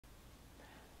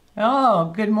Oh,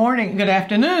 good morning, good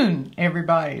afternoon,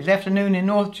 everybody. It's afternoon in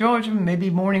North Georgia, maybe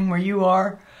morning where you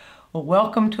are. Well,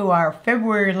 welcome to our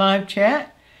February live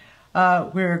chat.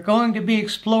 We're going to be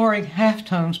exploring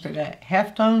halftones today.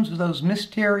 Halftones are those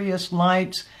mysterious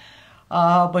lights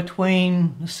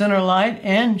between the center light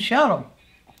and shadow.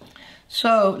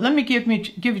 So let me give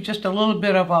you just a little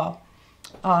bit of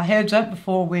a heads up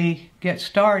before we get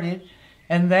started,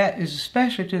 and that is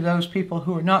especially to those people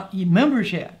who are not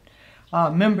members yet.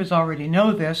 Members already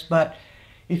know this, but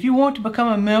if you want to become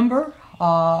a member,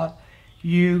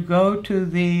 you go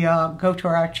to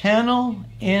our channel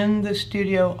in the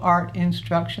studio art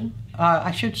instruction.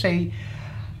 I should say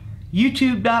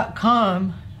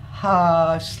youtube.com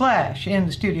 / in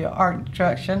the studio art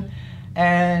instruction,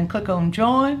 and click on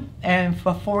join. And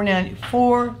for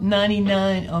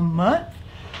 $4.99 a month,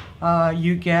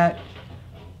 you get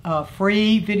a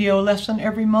free video lesson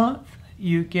every month.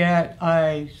 You get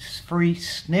a free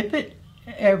snippet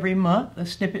every month, a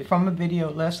snippet from a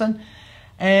video lesson,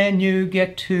 and you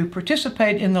get to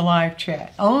participate in the live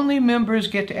chat. Only members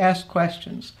get to ask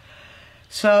questions.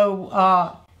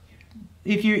 So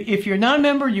if you're not a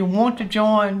member, you want to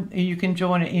join, you can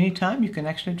join at any time. You can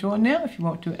actually join now if you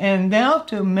want to. And now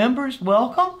to members,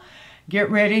 welcome. Get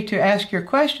ready to ask your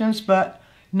questions, but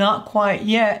not quite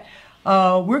yet.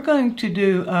 We're going to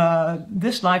do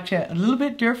this live chat a little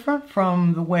bit different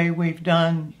from the way we've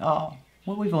done, well,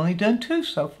 we've only done 2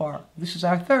 so far. This is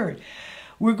our 3rd.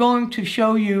 We're going to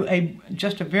show you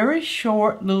just a very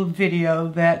short little video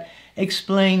that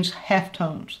explains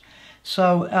halftones.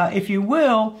 So if you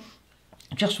will,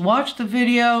 just watch the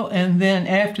video, and then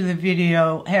after the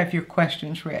video, have your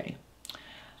questions ready.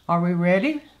 Are we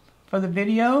ready for the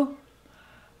video,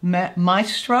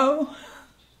 Maestro?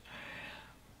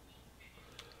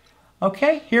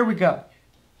 Okay, here we go.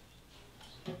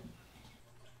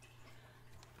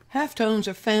 Halftones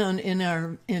are found in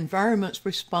our environment's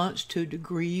response to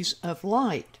degrees of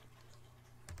light.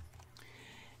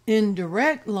 In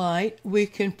direct light, we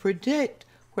can predict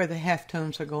where the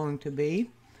halftones are going to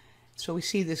be. So we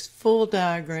see this full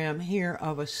diagram here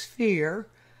of a sphere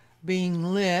being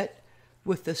lit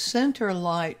with the center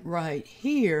light right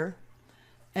here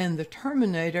and the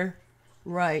terminator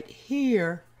right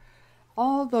here.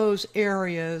 All those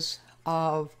areas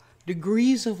of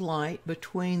degrees of light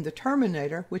between the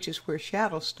terminator, which is where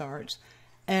shadow starts,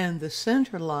 and the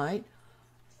center light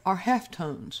are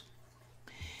halftones.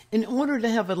 In order to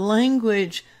have a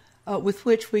language with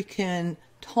which we can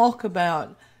talk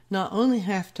about not only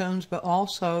halftones but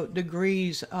also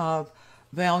degrees of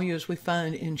values we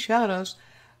find in shadows,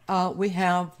 we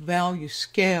have value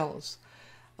scales.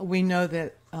 We know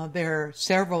that there are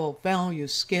several value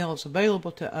scales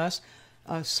available to us.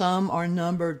 Some are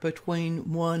numbered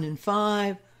between 1 and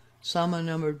 5, some are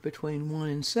numbered between 1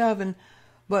 and 7,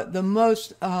 but the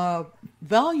most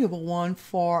valuable one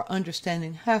for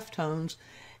understanding halftones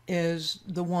is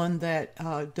the one that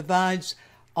divides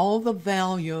all the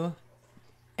value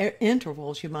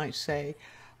intervals, you might say,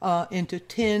 into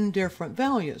 10 different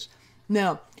values.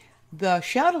 Now, the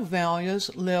shadow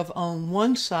values live on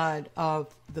one side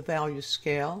of the value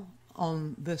scale,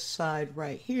 on this side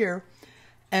right here,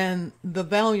 and the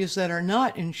values that are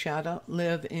not in shadow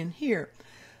live in here.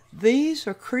 These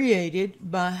are created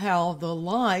by how the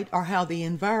light, or how the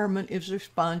environment is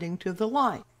responding to the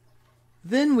light.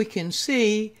 Then we can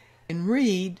see and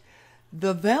read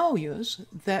the values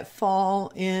that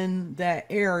fall in that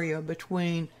area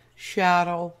between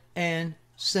shadow and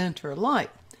center light.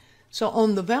 So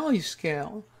on the value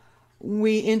scale,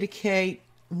 we indicate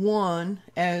 1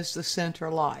 as the center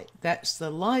light. That's the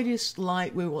lightest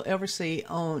light we will ever see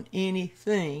on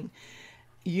anything,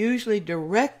 usually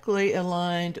directly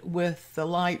aligned with the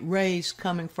light rays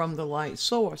coming from the light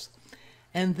source.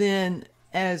 And then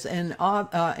as an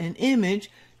image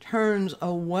turns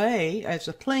away, as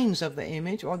the planes of the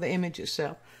image, or the image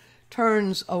itself,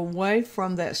 turns away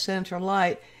from that center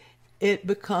light, it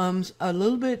becomes a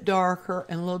little bit darker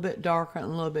and a little bit darker and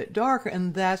a little bit darker,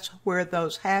 and that's where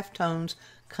those halftones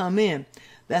come in.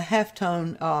 The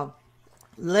halftone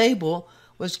label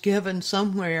was given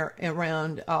somewhere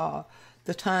around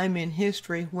the time in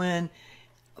history when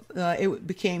it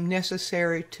became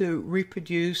necessary to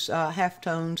reproduce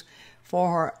halftones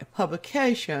for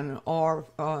publication, or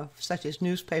such as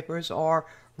newspapers or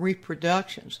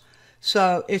reproductions.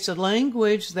 So it's a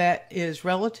language that is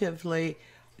relatively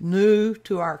new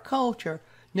to our culture,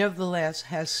 nevertheless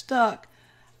has stuck.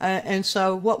 And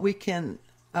so what we can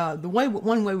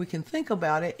one way we can think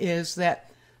about it is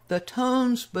that the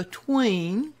tones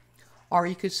between, or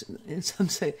you could, some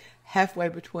say halfway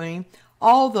between,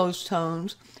 all those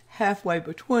tones halfway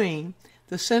between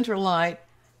the center light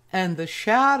and the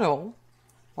shadow,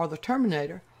 or the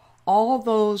terminator, all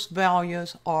those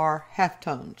values are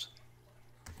halftones.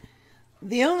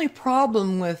 The only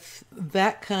problem with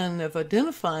that kind of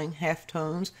identifying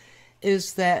halftones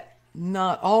is that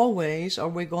not always are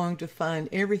we going to find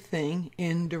everything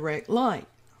in direct light.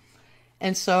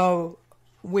 And so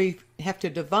we have to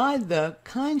divide the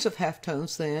kinds of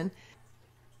halftones then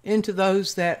into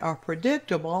those that are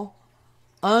predictable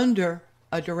under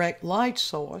a direct light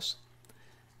source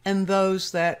and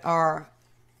those that are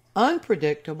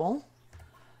unpredictable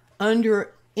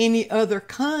under any other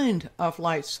kind of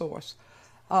light source.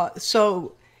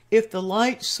 So if the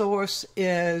light source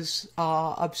is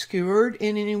obscured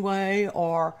in any way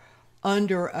or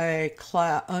under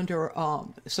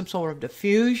some sort of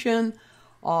diffusion,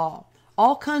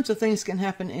 all kinds of things can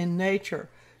happen in nature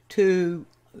to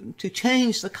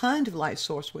change the kind of light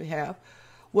source we have.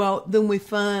 Well, then we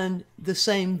find the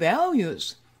same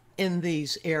values in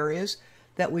these areas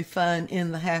that we find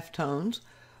in the halftones,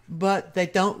 but they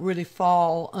don't really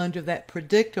fall under that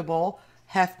predictable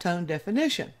halftone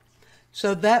definition.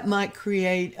 So that might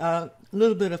create a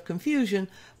little bit of confusion,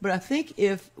 but I think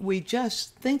if we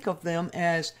just think of them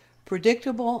as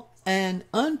predictable and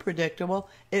unpredictable,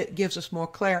 it gives us more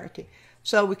clarity.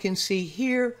 So we can see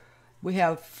here we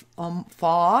have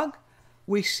fog.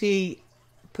 We see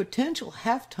potential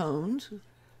halftones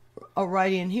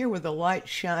right in here with the light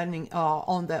shining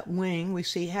on that wing. We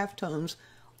see halftones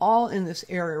all in this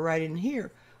area right in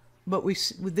here. But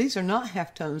these are not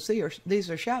halftones. These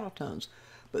are shadow tones.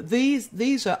 But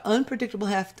these are unpredictable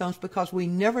halftones because we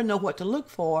never know what to look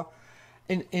for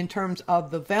in terms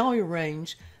of the value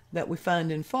range that we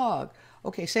find in fog.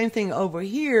 Okay, same thing over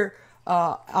here.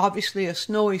 Obviously a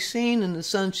snowy scene and the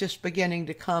sun's just beginning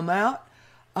to come out.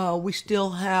 We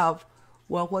still have,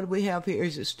 well, what do we have here?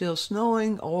 Is it still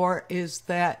snowing, or is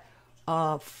that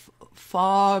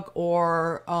fog,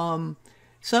 or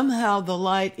somehow the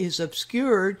light is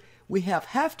obscured? We have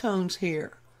halftones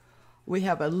here. We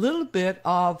have a little bit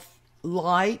of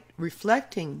light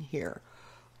reflecting here.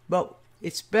 But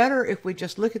it's better if we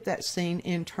just look at that scene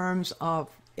in terms of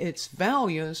its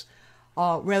values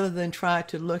rather than try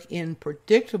to look in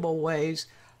predictable ways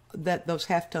that those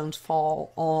halftones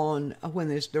fall on when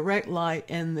there's direct light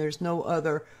and there's no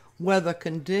other weather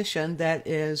condition that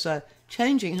is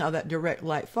changing how that direct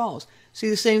light falls. See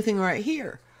the same thing right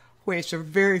here, where it's a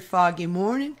very foggy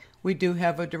morning. We do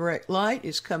have a direct light.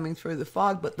 It's coming through the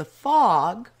fog, but the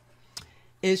fog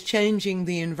is changing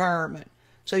the environment.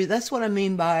 So that's what I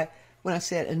mean by when I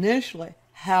said initially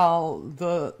how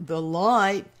the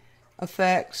light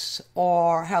affects,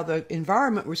 or how the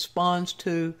environment responds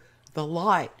to the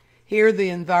light. Here the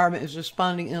environment is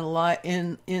responding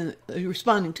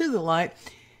responding to the light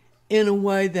in a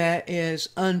way that is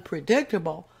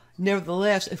unpredictable.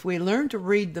 Nevertheless, if we learn to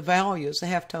read the values, the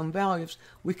halftone values,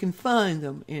 we can find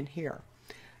them in here.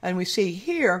 And we see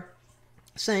here,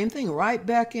 same thing, right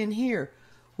back in here.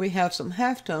 We have some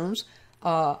halftones.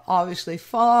 Obviously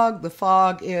fog. The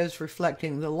fog is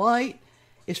reflecting the light.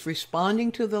 It's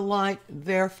responding to the light.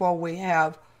 Therefore, we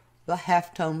have the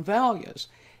halftone values.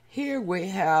 Here we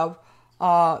have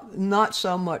not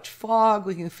so much fog.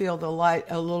 We can feel the light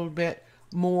a little bit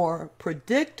more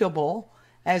predictable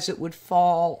as it would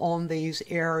fall on these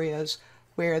areas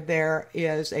where there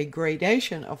is a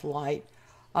gradation of light.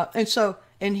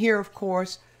 And here, of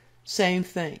course, same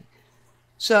thing.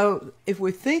 So if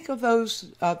we think of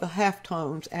those, the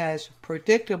halftones as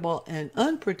predictable and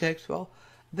unpredictable,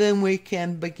 then we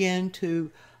can begin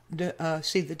to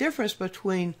see the difference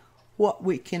between what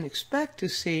we can expect to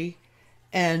see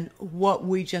and what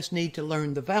we just need to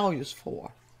learn the values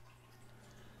for.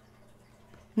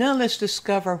 Now let's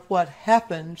discover what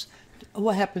happens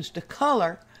to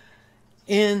color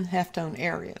in halftone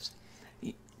areas.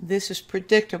 This is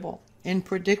predictable, in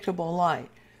predictable light.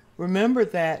 Remember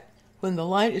that when the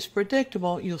light is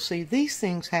predictable, you'll see these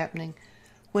things happening.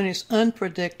 When it's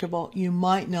unpredictable, you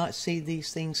might not see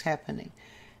these things happening.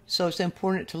 So it's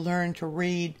important to learn to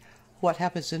read what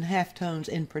happens in halftones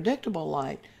in predictable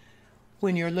light.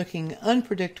 When you're looking at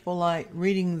unpredictable light,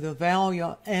 reading the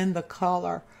value and the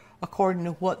color according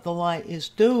to what the light is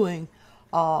doing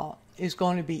is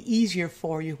going to be easier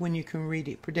for you when you can read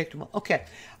it predictable. Okay,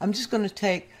 I'm just going to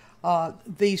take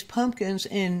these pumpkins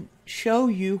and show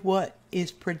you what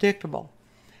is predictable.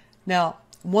 Now,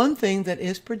 one thing that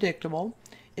is predictable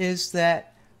is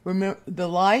that, remember, the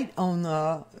light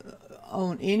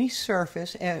on any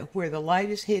surface, where the light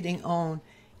is hitting on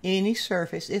any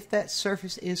surface, if that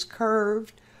surface is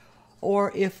curved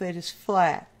or if it is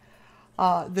flat,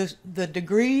 the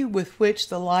degree with which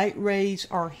the light rays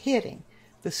are hitting,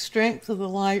 the strength of the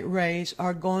light rays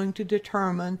are going to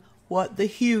determine what the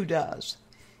hue does.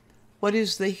 What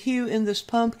is the hue in this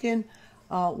pumpkin?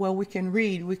 Well, we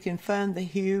can find the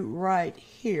hue right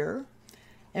here,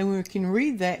 and we can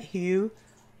read that hue,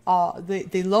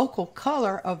 the local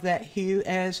color of that hue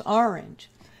as orange.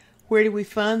 Where do we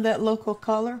find that local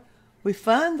color? We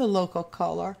find the local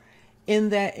color in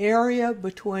that area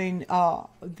between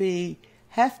the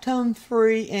halftone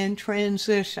free and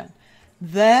transition.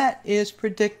 That is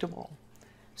predictable.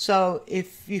 So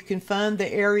if you can find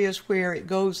the areas where it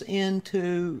goes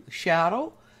into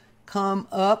shadow, come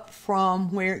up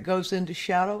from where it goes into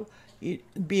shadow,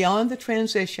 beyond the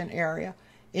transition area,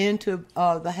 into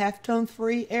the halftone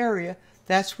free area,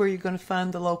 that's where you're going to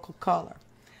find the local color.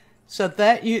 So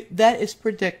that is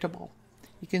predictable.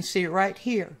 You can see it right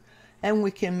here. And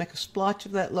we can make a splotch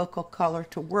of that local color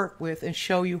to work with and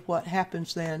show you what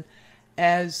happens then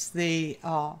as the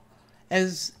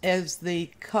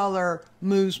color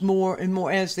moves more and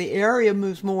more, as the area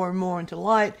moves more and more into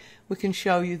light. We can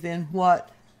show you then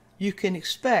what you can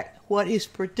expect, what is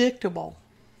predictable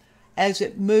as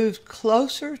it moves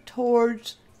closer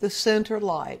towards the center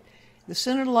light. The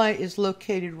center light is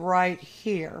located right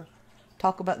here.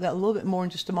 Talk about that a little bit more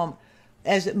in just a moment.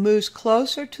 As it moves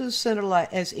closer to the center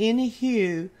light, as any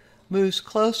hue moves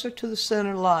closer to the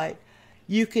center light,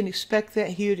 you can expect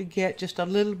that hue to get just a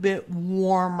little bit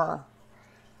warmer.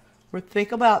 But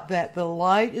think about that. The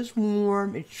light is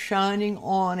warm, it's shining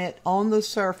on it, on the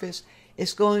surface.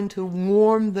 It's going to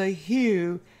warm the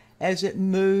hue as it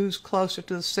moves closer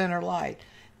to the center light.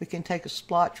 We can take a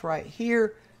splotch right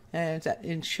here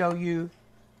and show you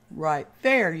right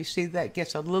there. You see that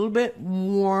gets a little bit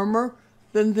warmer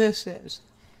than this is.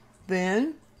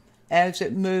 Then, as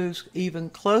it moves even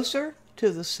closer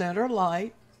to the center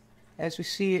light, as we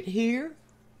see it here,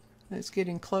 it's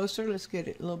getting closer. Let's get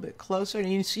it a little bit closer. And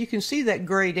you can see that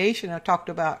gradation I talked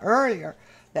about earlier,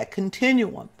 that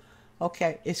continuum.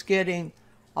 Okay, it's getting,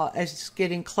 as it's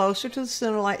getting closer to the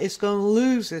center light, it's going to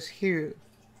lose this hue.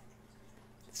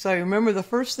 So remember, the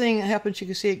first thing that happens, you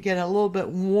can see it get a little bit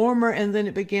warmer, and then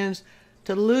it begins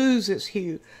to lose its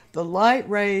hue. The light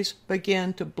rays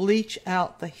begin to bleach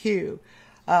out the hue,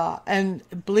 and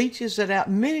bleaches it out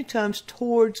many times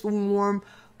towards the warm,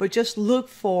 but just look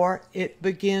for it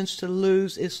begins to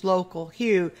lose its local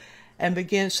hue,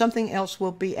 and something else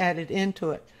will be added into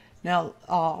it. Now,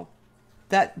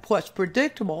 what's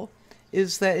predictable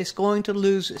is that it's going to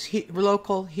lose its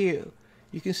local hue.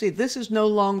 You can see this is no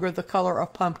longer the color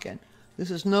of pumpkin. This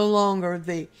is no longer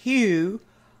the hue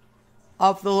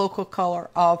of the local color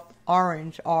of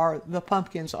orange, or the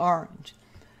pumpkin's orange.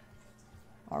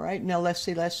 All right, now let's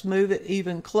see, let's move it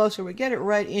even closer. We get it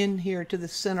right in here to the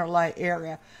center light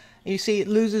area. And you see it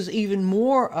loses even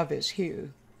more of its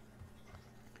hue.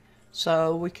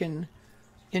 So we can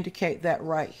indicate that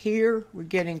right here. We're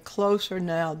getting closer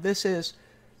now. This is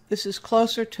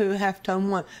closer to halftone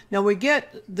 1. Now we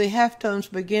get the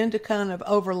halftones begin to kind of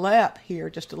overlap here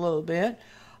just a little bit.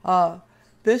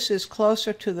 This is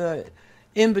closer to the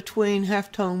in between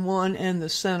halftone 1 and the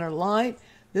center light.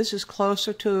 This is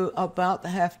closer to about the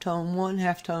halftone 1,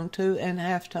 halftone 2, and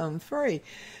halftone 3.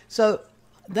 So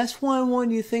that's why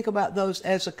when you think about those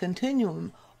as a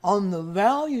continuum, on the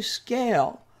value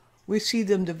scale, we see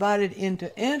them divided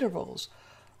into intervals,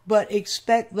 but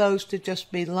expect those to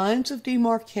just be lines of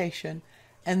demarcation,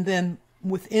 and then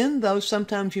within those,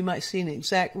 sometimes you might see an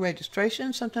exact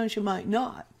registration, sometimes you might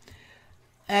not.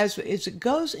 As it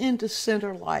goes into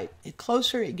center light, the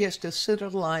closer it gets to center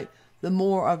light, the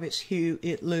more of its hue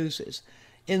it loses.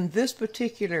 In this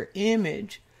particular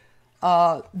image,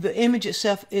 the image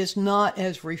itself is not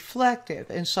as reflective,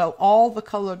 and so all the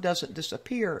color doesn't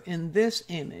disappear in this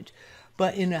image.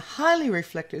 But in a highly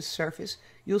reflective surface,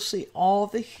 you'll see all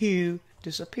the hue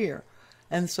disappear.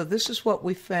 And so this is what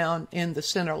we found in the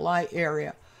center light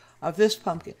area of this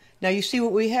pumpkin. Now you see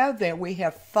what we have there. We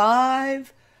have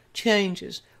 5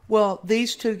 changes. Well,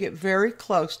 these two get very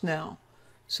close now.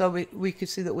 So we can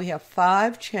see that we have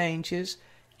 5 changes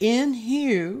in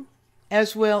hue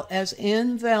as well as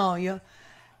in value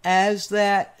as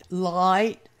that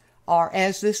light, or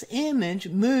as this image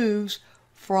moves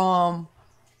from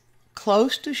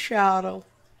close to shadow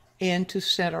into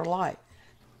center light.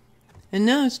 And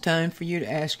now it's time for you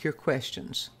to ask your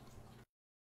questions.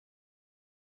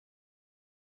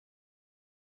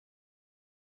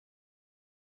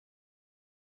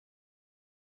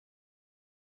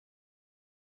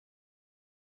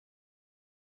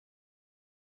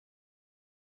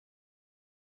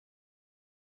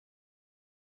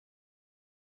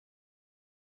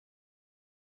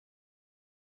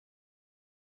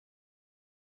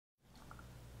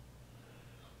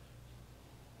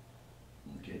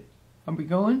 Are we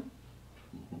going?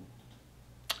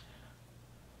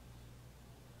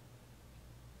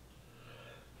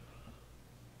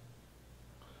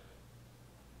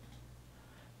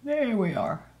 There we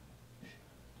are.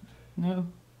 No?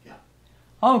 Yeah.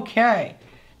 Okay.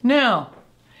 Now,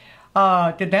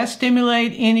 did that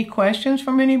stimulate any questions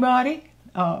from anybody?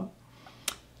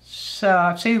 So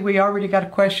I see we already got a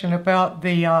question about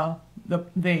the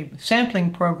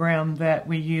sampling program that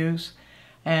we use,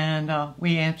 and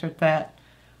we answered that.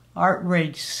 Art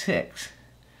Rage 6.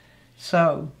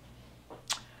 So,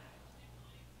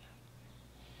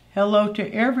 hello to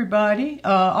everybody.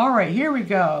 All right, here we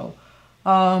go.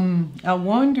 I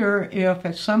wonder if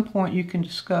at some point you can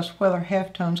discuss whether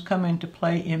halftones come into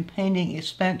play in painting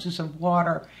expanses of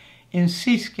water in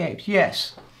seascapes.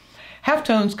 Yes,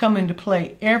 halftones come into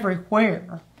play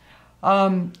everywhere.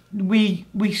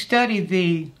 We study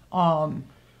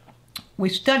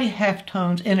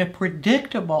halftones in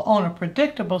on a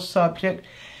predictable subject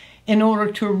in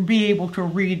order to be able to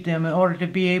read them, in order to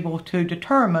be able to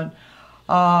determine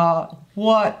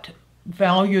what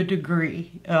value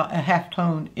degree a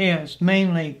halftone is,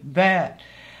 mainly that.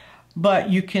 But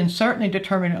you can certainly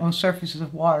determine it on surfaces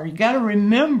of water. You got to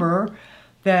remember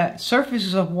that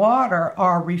surfaces of water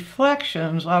are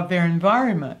reflections of their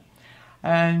environment.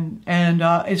 And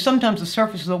sometimes the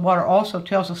surface of the water also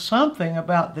tells us something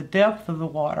about the depth of the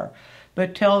water,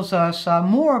 but tells us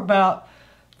more about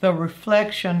the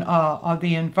reflection of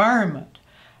the environment.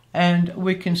 And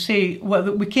we can see,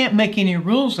 well, we can't make any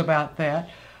rules about that,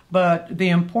 but the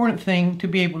important thing to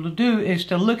be able to do is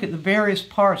to look at the various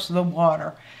parts of the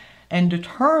water and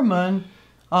determine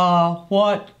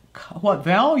what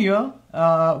value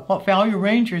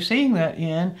range you're seeing that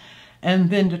in,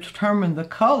 and then to determine the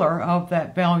color of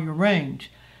that value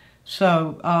range.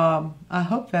 So I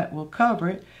hope that will cover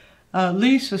it.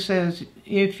 Lisa says,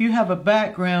 if you have a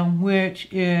background which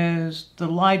is the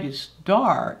light is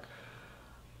dark,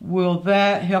 will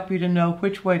that help you to know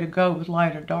which way to go with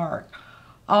light or dark?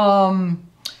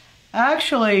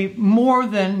 Actually, more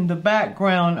than the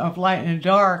background of light and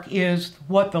dark is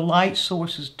what the light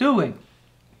source is doing.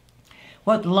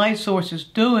 What the light source is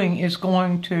doing is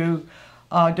going to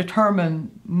determine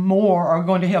more, or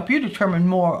going to help you determine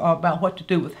more about what to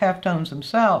do with halftones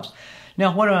themselves.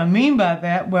 Now, what do I mean by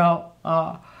that? Well,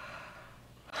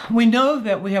 we know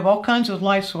that we have all kinds of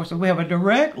light sources. We have a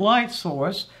direct light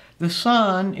source. The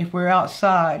sun, if we're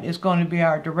outside, is going to be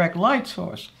our direct light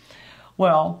source.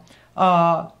 Well,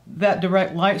 that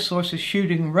direct light source is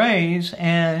shooting rays,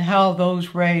 and how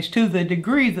those rays, to the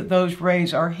degree that those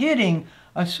rays are hitting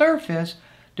a surface,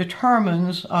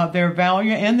 determines their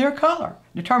value and their color,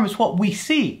 determines what we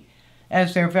see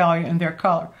as their value and their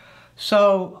color.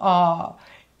 So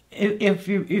if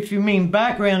you mean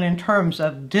background in terms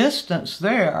of distance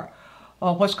there,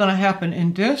 what's going to happen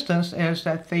in distance is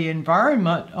that the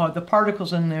environment, or the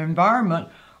particles in the environment,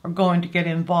 are going to get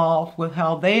involved with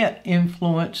how they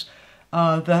influence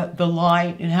the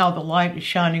light, and how the light is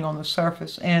shining on the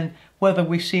surface, and whether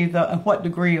we see what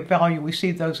degree of value we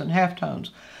see those in halftones.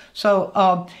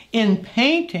 So in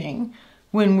painting,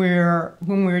 when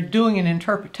we're doing an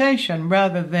interpretation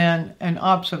rather than an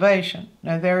observation,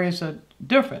 now there is a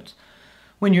difference.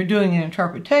 When you're doing an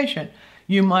interpretation,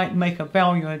 you might make a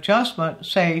value adjustment.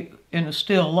 Say in a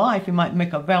still life, you might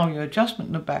make a value adjustment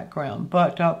in the background.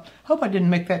 But hope I didn't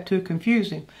make that too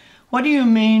confusing. What do you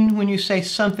mean when you say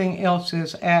something else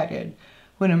is added?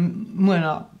 When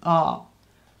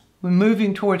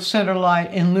moving towards center light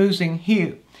and losing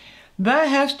hue. That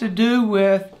has to do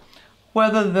with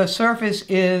whether the surface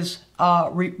is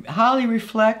highly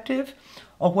reflective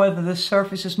or whether the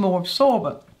surface is more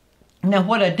absorbent. Now,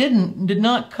 what I did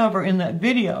not cover in that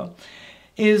video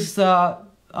is how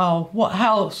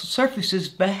surfaces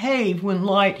behave when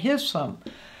light hits them.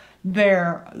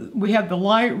 We have the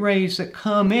light rays that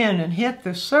come in and hit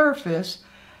the surface,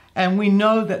 and we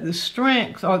know that the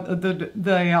strength, or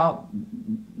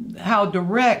how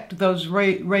direct those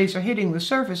rays are hitting the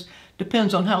surface,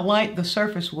 depends on how light the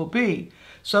surface will be.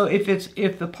 So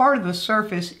if the part of the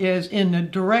surface is in a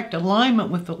direct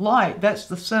alignment with the light, that's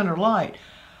the center light.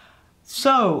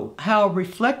 So how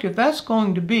reflective that's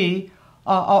going to be,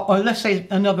 or let's say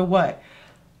another way,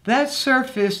 that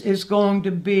surface is going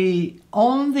to be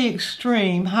on the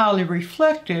extreme highly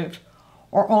reflective,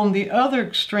 or on the other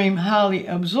extreme highly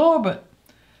absorbent.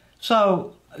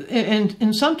 So,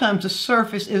 and sometimes the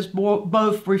surface is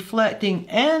both reflecting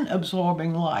and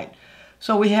absorbing light.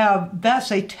 So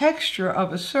that's a texture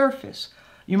of a surface.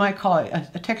 You might call it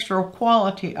a textural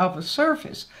quality of a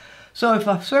surface. So if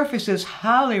a surface is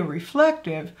highly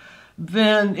reflective,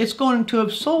 then it's going to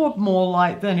absorb more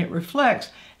light than it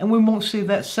reflects. and we won't see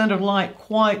that center light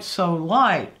quite so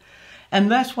light.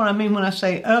 And that's what I mean when I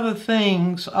say other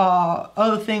things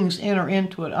enter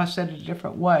into it. I said it a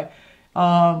different way.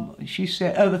 She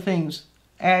said other things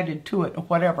added to it or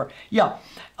whatever. Yeah.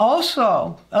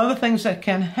 Also, other things that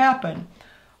can happen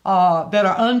that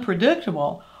are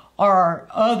unpredictable are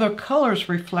other colors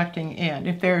reflecting in.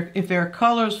 If there are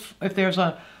colors, if there's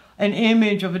an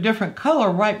image of a different color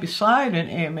right beside an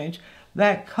image,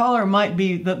 that color might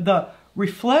be the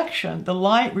reflection, the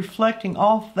light reflecting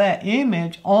off that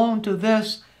image onto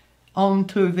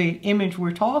the image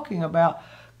we're talking about,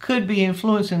 could be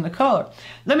influencing the color.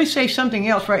 Let me say something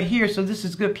else right here, so this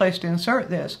is a good place to insert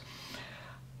this.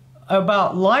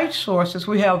 About light sources,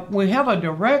 we have a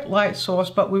direct light source,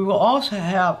 but we will also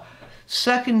have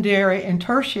secondary and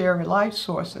tertiary light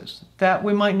sources that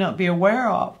we might not be aware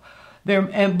of.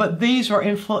 But these are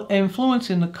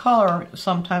influencing the color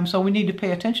sometimes, so we need to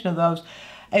pay attention to those.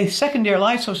 A secondary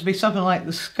light source would be something like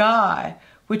the sky,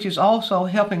 which is also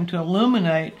helping to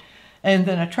illuminate. And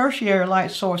then a tertiary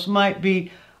light source might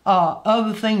be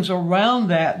other things around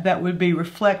that would be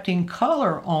reflecting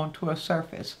color onto a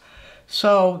surface.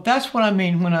 So that's what I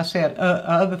mean when I said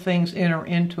other things enter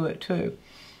into it too.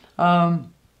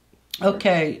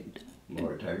 Okay.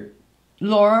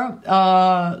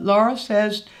 Laura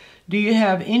says, do you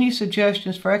have any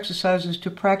suggestions for exercises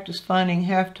to practice finding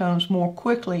halftones more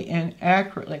quickly and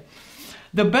accurately?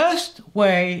 The best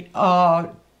way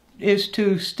is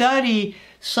to study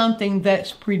something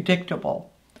that's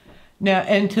predictable. Now,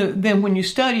 and then when you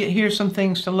study it, here's some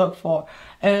things to look for.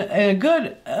 A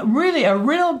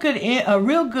real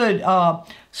good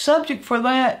subject for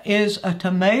that is a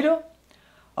tomato,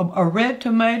 a red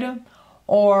tomato,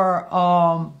 or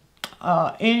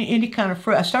any kind of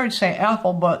fruit. I started saying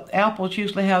apple, but apples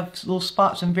usually have little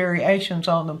spots and variations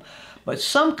on them. But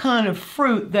some kind of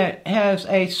fruit that has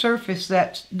a surface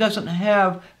that doesn't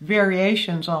have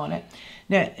variations on it.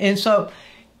 Now, and so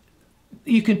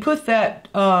you can put that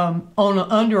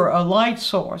under a light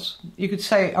source. You could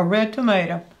say a red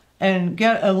tomato and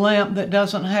get a lamp that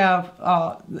doesn't have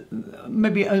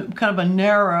maybe a lamp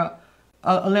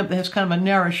that has kind of a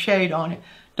narrow shade on it.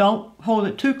 Don't hold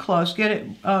it too close. Get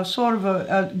it sort of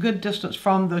a good distance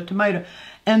from the tomato,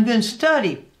 and then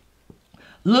study.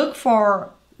 Look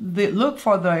for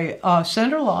the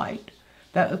center light.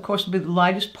 That, of course, will be the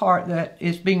lightest part that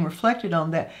is being reflected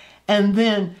on that. And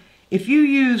then, if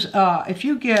you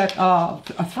get a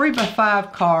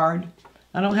 3x5 card,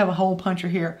 I don't have a hole puncher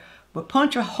here, but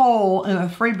punch a hole in a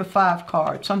 3x5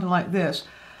 card, something like this,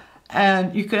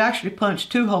 and you could actually punch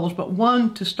 2 holes, but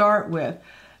 1 to start with.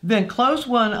 Then close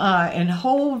one eye and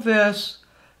hold this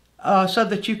so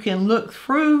that you can look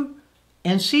through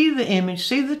and see the image,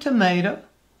 see the tomato,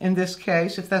 in this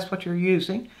case, if that's what you're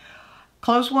using.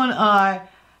 Close one eye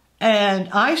and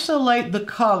isolate the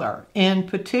color in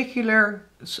particular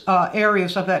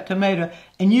areas of that tomato,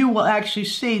 and you will actually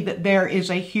see that there is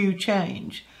a hue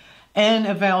change and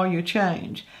a value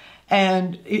change.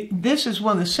 And this is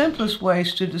one of the simplest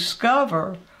ways to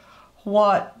discover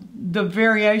what the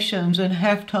variations in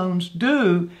halftones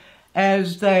do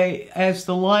as the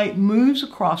light moves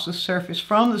across the surface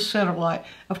from the center light.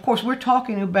 Of course, we're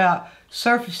talking about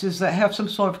surfaces that have some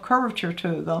sort of curvature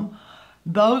to them.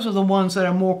 Those are the ones that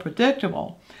are more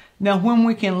predictable. Now, when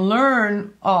we can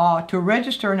learn to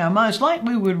register in our minds, like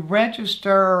we would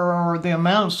register the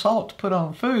amount of salt to put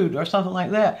on food or something like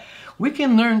that, we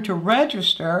can learn to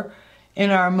register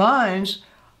in our minds,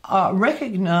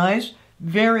 recognize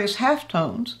various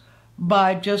halftones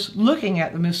by just looking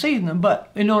at them and seeing them. But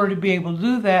in order to be able to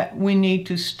do that, we need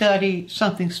to study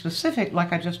something specific,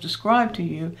 like I just described to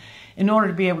you, in order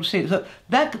to be able to see it. So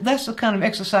that's the kind of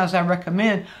exercise I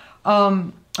recommend.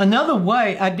 Another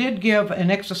way, I did give an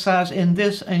exercise in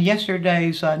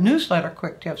yesterday's newsletter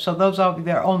quick tips. So those of you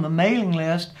that are on the mailing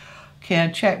list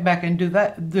can check back and do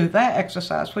that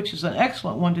exercise, which is an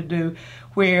excellent one to do,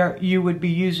 where you would be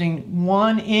using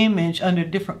one image under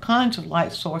different kinds of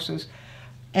light sources,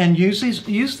 and use the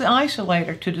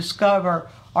isolator to discover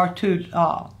or to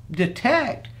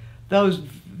detect those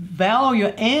value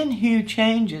and hue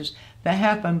changes that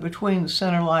happen between the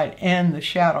center light and the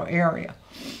shadow area.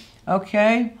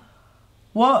 Okay,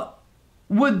 what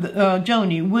would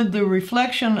Joni, would the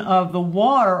reflection of the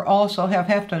water also have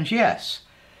halftones? Yes,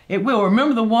 it will.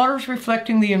 Remember, the water is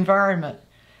reflecting the environment,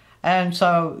 and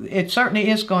so it certainly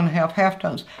is going to have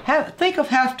halftones. Think of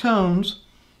halftones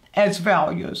as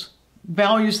values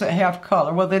that have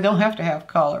color. Well, they don't have to have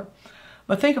color,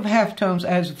 but think of halftones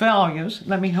as values.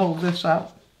 Let me hold this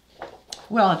up.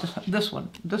 Well, just this one.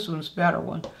 This one's a better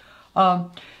one.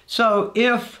 So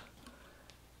if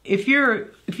if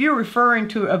you're referring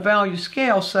to a value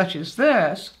scale such as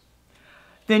this,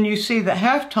 then you see that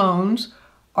halftones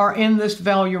are in this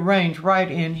value range right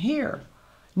in here.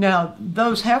 Now,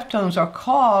 those halftones are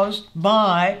caused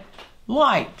by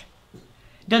light.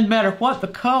 Doesn't matter what the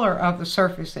color of the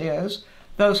surface is,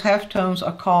 those halftones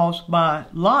are caused by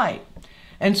light.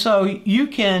 And so you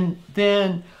can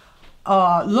then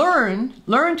learn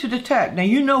to detect. Now,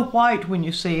 you know white when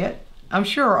you see it. I'm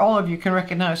sure all of you can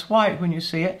recognize white when you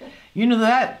see it. You know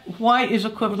that white is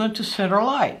equivalent to center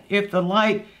light. If the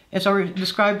light, as I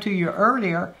described to you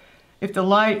earlier, if the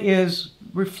light is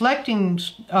reflecting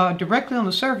directly on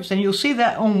the surface, and you'll see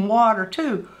that on water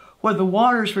too, where the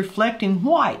water is reflecting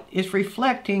white, it's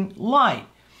reflecting light.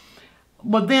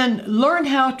 But then learn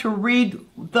how to read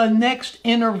the next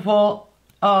interval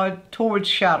towards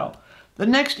shadow. The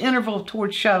next interval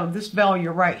towards shadow, this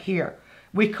value right here.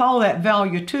 We call that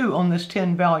value 2 on this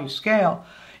 10 value scale.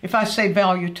 If I say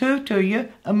value 2 to you,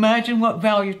 imagine what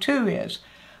value 2 is.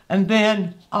 And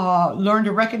then learn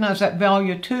to recognize that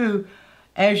value 2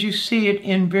 as you see it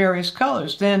in various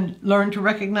colors. Then learn to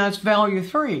recognize value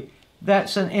 3.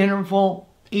 That's an interval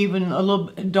even a little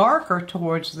bit darker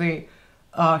towards the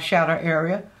shadow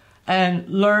area. And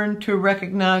learn to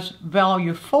recognize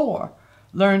value 4.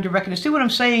 Learn to recognize. See what I'm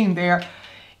saying there?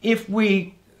 If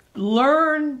we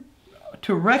learn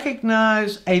to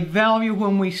recognize a value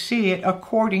when we see it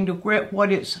according to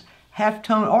what its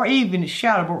halftone or even its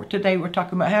shadow, but today we're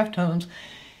talking about halftones.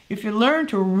 If you learn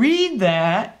to read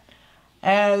that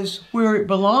as where it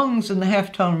belongs in the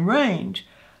halftone range,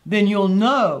 then you'll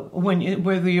know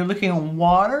whether you're looking on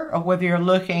water or whether you're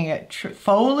looking at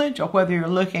foliage or whether you're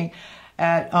looking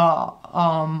at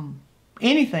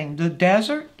anything, the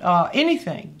desert,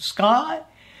 anything, sky,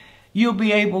 you'll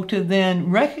be able to then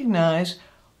recognize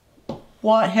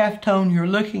what halftone you're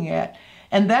looking at.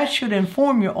 And that should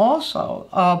inform you also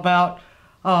about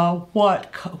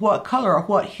what color or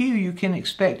what hue you can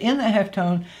expect in the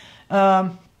halftone,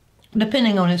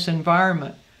 depending on its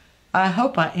environment. I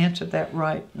hope I answered that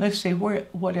right. Let's see,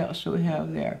 what else do we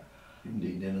have there?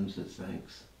 Indeed, Denim says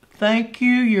thanks. Thank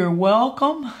you, you're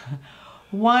welcome.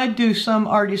 Why do some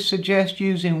artists suggest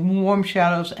using warm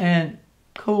shadows and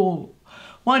cool?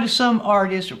 Why do some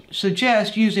artists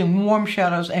suggest using warm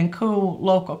shadows and cool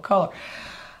local color?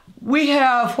 We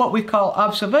have what we call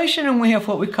observation and we have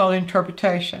what we call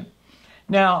interpretation.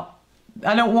 Now,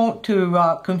 I don't want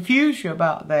to confuse you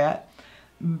about that.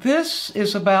 This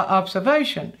is about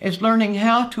observation. It's learning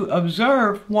how to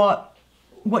observe what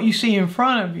you see in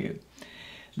front of you.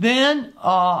 Then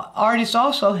artists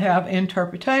also have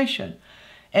interpretation.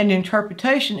 And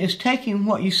interpretation is taking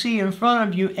what you see in front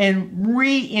of you and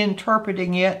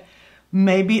reinterpreting it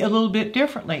maybe a little bit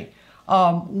differently.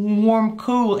 Warm,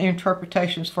 cool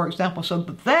interpretations, for example. So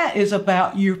that is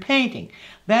about your painting.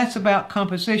 That's about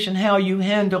composition, how you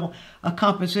handle a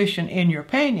composition in your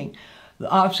painting. The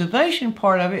observation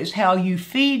part of it is how you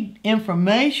feed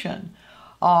information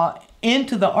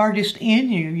into the artist in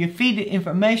you. You feed it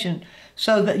information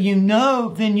so that you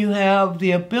know, then you have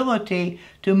the ability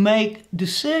to make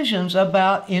decisions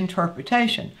about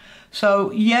interpretation.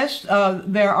 So yes,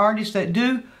 there are artists that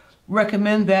do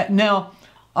recommend that. Now,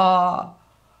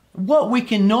 what we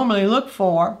can normally look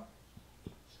for,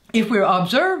 if we're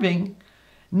observing,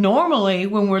 normally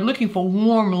when we're looking for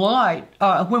warm light,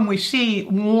 when we see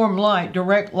warm light,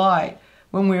 direct light,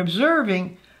 when we're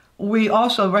observing, we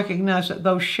also recognize that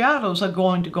those shadows are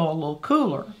going to go a little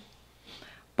cooler.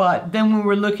 But then when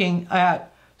we're looking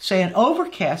at, say, an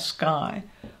overcast sky,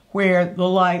 where the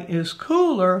light is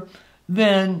cooler,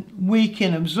 then we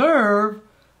can observe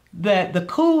that the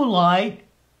cool light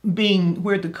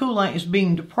where the cool light is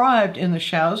being deprived in the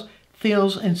shadows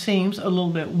feels and seems a little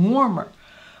bit warmer.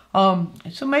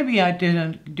 So maybe I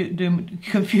didn't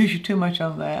confuse you too much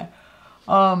on that.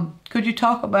 Could you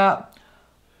talk about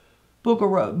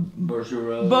Bouguereau?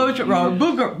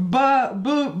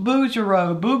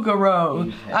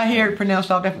 I hear it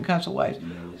pronounced all different kinds of ways.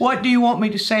 What do you want me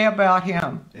to say about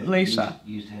him, Lisa?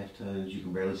 Used halftones, you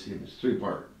can barely see him. It's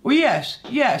 3-part. Well, yes.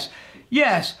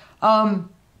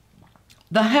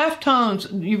 The halftones,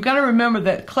 you've got to remember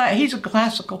that he's a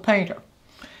classical painter.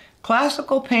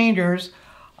 Classical painters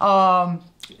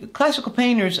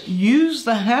use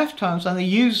the halftones, and they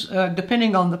use,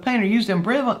 depending on the painter, use them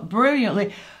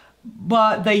brilliantly,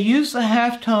 but they use the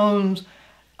halftones,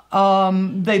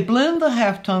 they blend the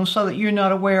halftones so that you're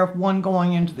not aware of one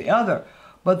going into the other.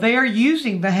 But they are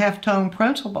using the halftone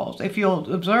principles. If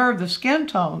you'll observe the skin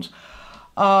tones,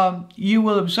 you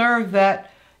will observe that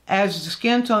as the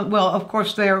skin tone, well, of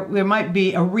course, there might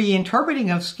be a reinterpreting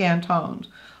of skin tones.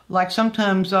 like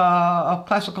sometimes a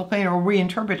classical painter will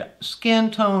reinterpret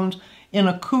skin tones in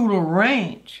a cooler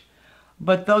range.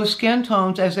 But those skin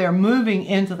tones, as they're moving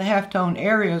into the halftone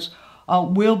areas,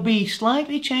 will be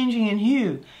slightly changing in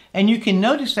hue. And you can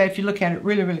notice that if you look at it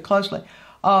really, really closely.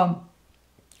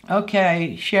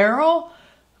 Okay, Cheryl,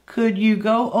 could you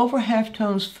go over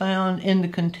halftones found in the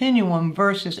continuum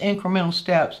versus incremental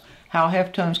steps? How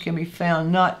halftones can be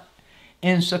found not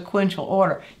in sequential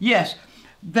order? Yes,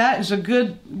 that is a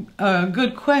good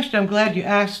question. I'm glad you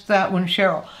asked that one,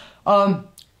 Cheryl.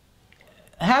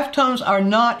 Halftones are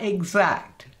not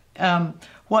exact.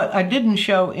 What I didn't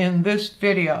show in this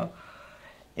video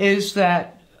is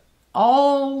that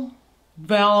all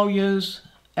values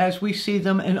as we see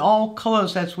them and all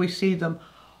colors as we see them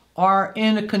are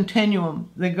in a continuum.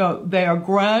 They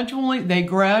gradually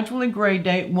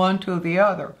gradate one to the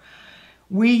other.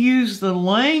 We use the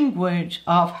language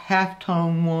of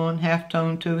halftone 1,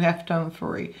 halftone 2, halftone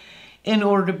 3 in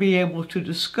order to be able to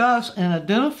discuss and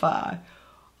identify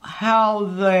how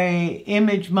the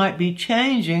image might be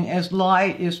changing as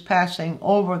light is passing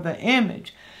over the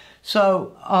image.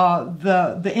 So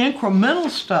the incremental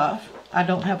stuff, I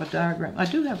don't have a diagram. I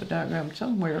do have a diagram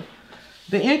somewhere.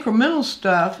 The incremental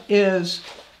stuff is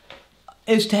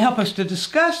to help us to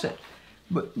discuss it.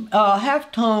 But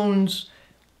halftones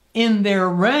in their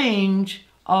range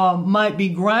might be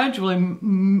gradually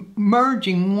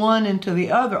merging one into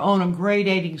the other on a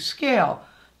gradating scale.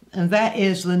 And that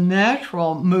is the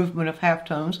natural movement of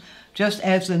halftones, just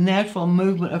as the natural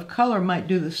movement of color might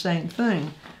do the same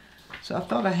thing. So I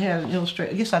thought I had an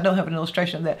illustration. I guess I don't have an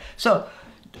illustration of that. So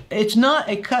it's not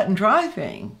a cut and dry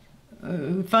thing,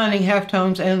 finding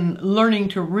halftones and learning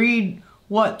to read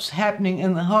what's happening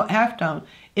in the halftone.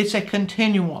 It's a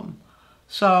continuum.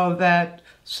 So that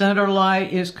center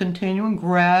light is continuing,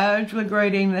 gradually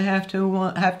grading the halftone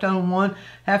 1.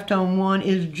 Halftone 1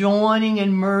 is joining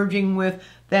and merging with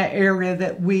that area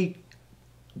that we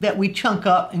chunk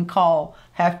up and call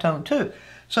halftone 2.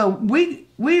 So we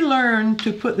learn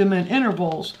to put them in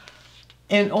intervals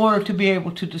in order to be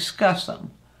able to discuss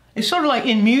them. It's sort of like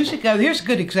in music. Here's a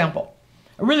good example,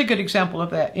 a really good example of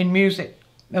that in music,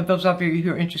 of those of you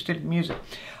who are interested in music.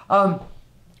 A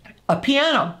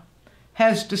piano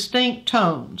has distinct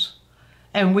tones,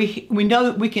 and we know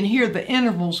that we can hear the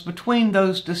intervals between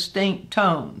those distinct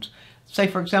tones. Say,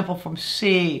 for example, from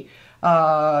C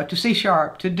to C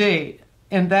sharp to D,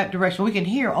 in that direction, we can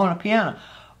hear on a piano.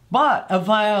 But a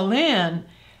violin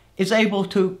is able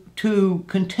to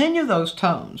continue those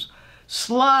tones,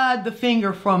 slide the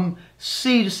finger from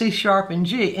C to C sharp and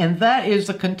G, and that is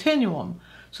the continuum.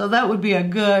 So that would be a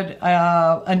good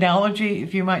analogy,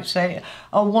 if you might say.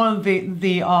 One of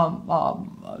the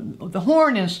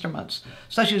horn instruments,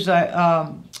 such as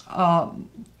a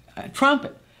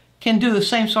trumpet, can do the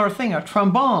same sort of thing, a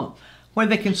trombone, where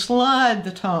they can slide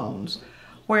the tones,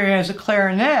 whereas a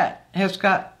clarinet has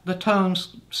got the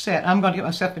tones set. I'm going to get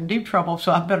myself in deep trouble,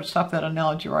 so I better stop that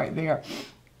analogy right there.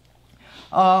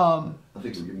 I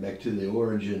think we're getting back to the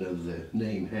origin of the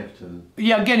name halftone.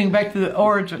 Yeah, getting back to the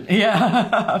origin.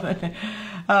 Yeah.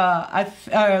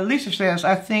 Lisa says,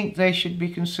 I think they should be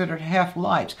considered half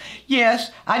lights.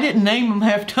 Yes, I didn't name them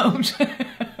halftones.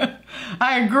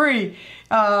 I agree.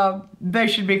 They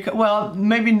should be, well,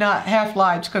 maybe not half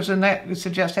lights, because then that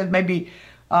suggests that maybe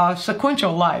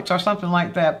sequential lights or something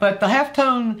like that. But the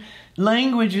halftone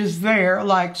language is there,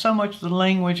 like so much of the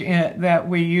language that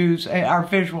we use, our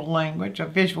visual language, our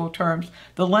visual terms.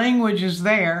 The language is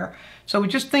there, so we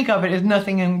just think of it as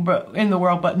nothing in the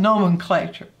world but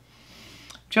nomenclature.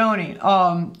 Joni,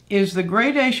 is the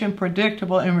gradation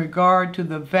predictable in regard to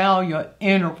the value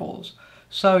intervals?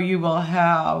 So you will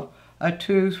have a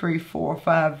 2, 3, 4,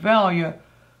 5 value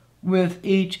with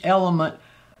each element.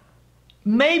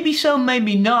 Maybe so,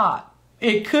 maybe not.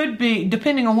 It could be,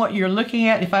 depending on what you're looking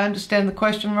at, if I understand the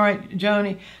question right,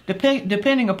 Joni,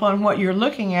 depending upon what you're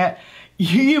looking at,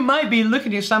 you might be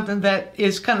looking at something that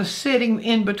is kind of sitting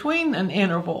in between an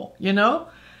interval, you know?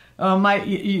 A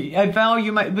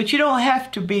value might, but you don't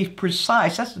have to be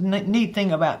precise. That's the neat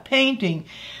thing about painting.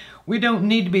 We don't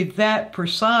need to be that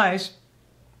precise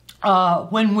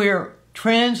when we're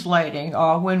translating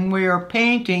or when we're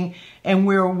painting and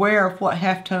we're aware of what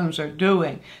halftones are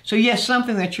doing. So yes,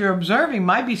 something that you're observing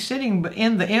might be sitting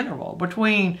in the interval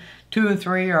between 2 and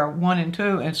 3 or 1 and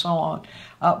 2 and so on.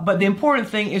 But the important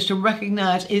thing is to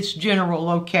recognize its general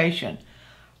location.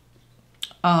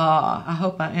 I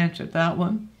hope I answered that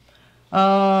one.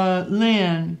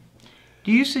 Lynn,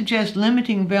 do you suggest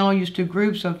limiting values to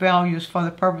groups of values for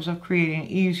the purpose of creating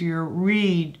easier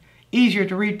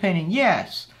to read painting?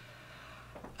 Yes.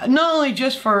 not only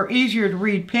just for easier to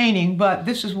read painting, but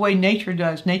this is the way nature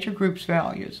does. Nature groups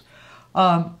values.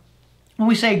 When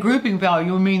we say grouping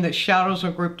value, we mean that shadows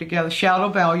are grouped together. Shadow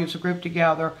values are grouped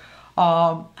together.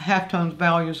 Halftones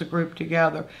values are grouped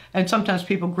together. And sometimes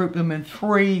people group them in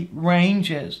 3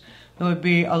 ranges. There would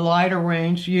be a lighter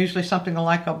range, usually something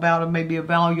like about maybe a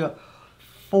value of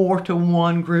 4 to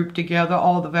 1 grouped together.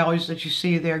 All the values that you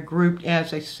see there grouped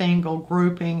as a single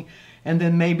grouping. And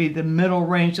then maybe the middle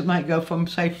range that might go from,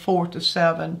 say, 4 to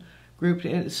 7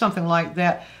 grouped, something like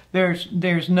that. There's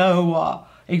no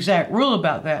exact rule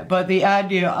about that, but the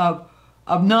idea of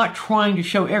not trying to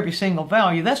show every single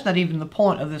value, that's not even the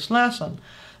point of this lesson.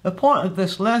 The point of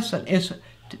this lesson is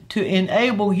to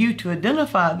enable you to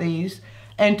identify these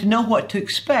and to know what to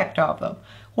expect of them.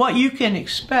 What you can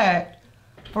expect,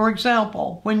 for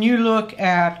example, when you look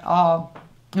at,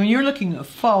 when you're looking at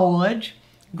foliage,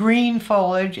 green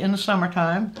foliage in the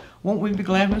summertime, won't we be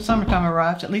glad when summertime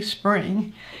arrives, at least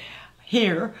spring,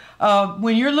 here,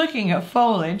 when you're looking at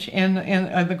foliage in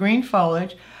the green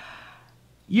foliage,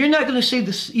 you're not going to see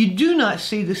this. You do not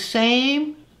see the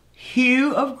same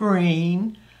hue of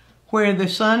green where the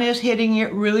sun is hitting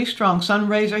it really strong. Sun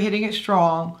rays are hitting it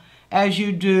strong, as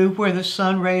you do where the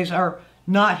sun rays are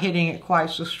not hitting it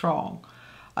quite so strong.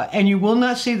 And you will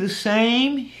not see the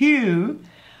same hue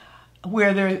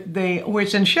where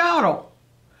it's in shadow.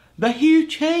 The hue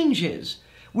changes.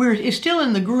 It's still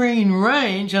in the green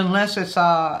range unless it's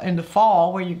in the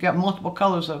fall where you've got multiple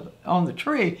colors on the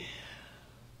tree.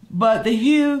 But the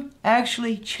hue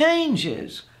actually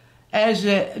changes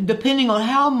depending on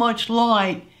how much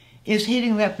light is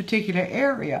hitting that particular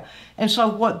area. And so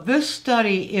what this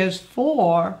study is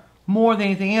for, more than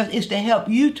anything else, is to help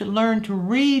you to learn to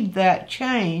read that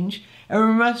change. And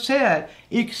remember I said,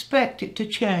 expect it to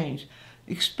change.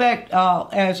 Expect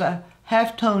as a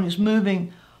halftone is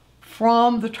moving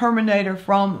from the terminator,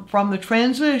 from the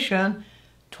transition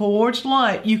towards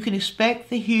light, you can expect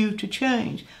the hue to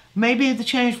change. Maybe the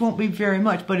change won't be very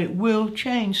much, but it will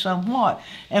change somewhat.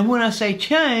 And when I say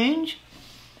change,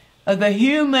 the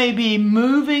hue may be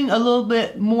moving a little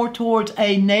bit more towards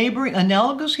a neighboring,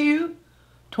 analogous hue,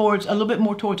 a little bit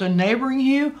more towards a neighboring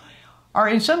hue, or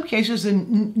in some cases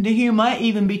the hue might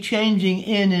even be changing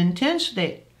in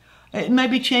intensity. It may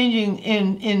be changing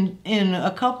in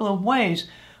a couple of ways.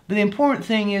 But the important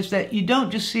thing is that you don't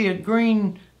just see a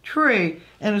green tree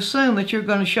and assume that you're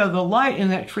going to show the light in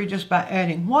that tree just by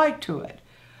adding white to it.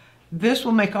 This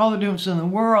will make all the difference in the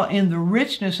world in the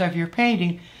richness of your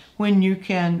painting when you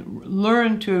can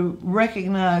learn to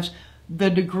recognize the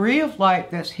degree of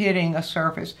light that's hitting a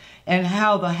surface and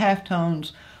how the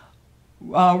halftones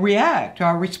react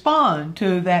or respond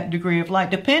to that degree of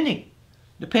light, depending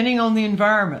on the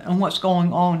environment and what's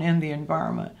going on in the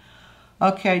environment.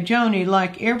 Okay, Joni,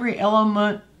 like every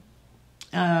element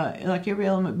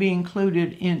be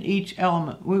included in each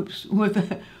element.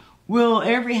 Will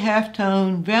every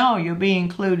halftone value be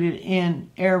included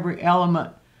in every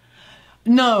element?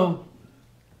 No,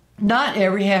 not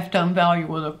every halftone value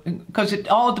will, because it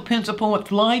all depends upon what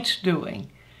the light's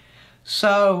doing.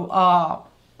 So,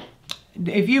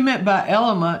 if you meant by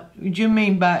element, did you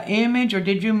mean by image or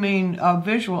did you mean a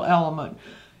visual element?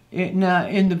 Now,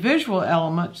 in the visual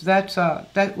elements,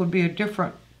 that would be a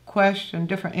different question,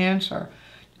 different answer.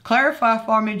 Clarify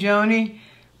for me, Joni.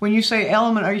 When you say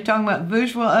element, are you talking about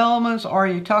visual elements, or are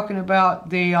you talking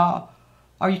about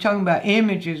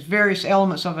images, various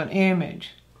elements of an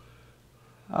image?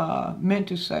 Meant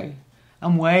to say.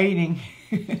 I'm waiting.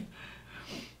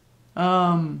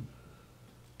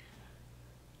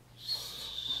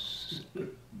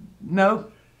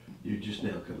 Nope. You're just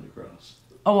now coming across.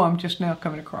 Oh, I'm just now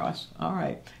coming across. All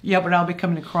right. Yeah, but I'll be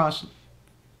coming across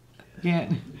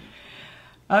again.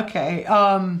 Okay.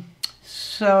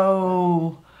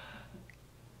 So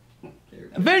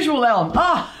visual element.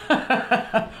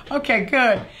 Ah. Okay.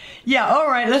 Good. Yeah. All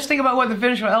right. Let's think about what the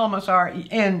visual elements are.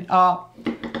 And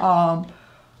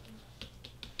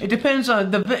it depends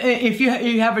on if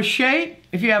you have a shape.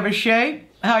 If you have a shape,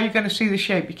 how are you going to see the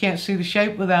shape? You can't see the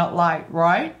shape without light,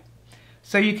 right?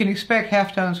 So you can expect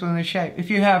halftones within the shape. If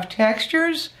you have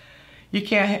textures, you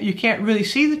can't really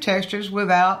see the textures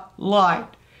without light.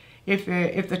 If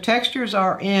the textures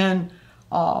are being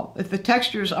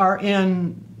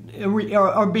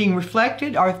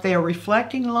reflected, or if they are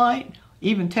reflecting light,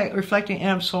 even reflecting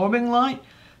and absorbing light,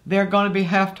 there are going to be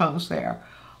halftones there.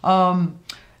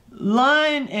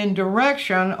 Line and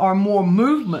direction are more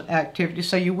movement activities,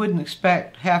 so you wouldn't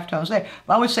expect halftones there.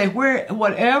 But I would say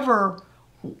whatever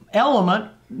element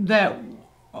that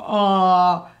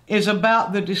is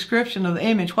about the description of the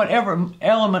image, whatever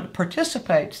element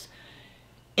participates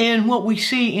in what we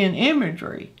see in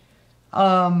imagery,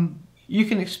 you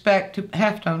can expect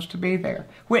halftones to be there.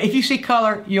 Well, if you see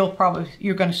color, you're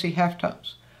going to see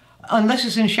halftones. Unless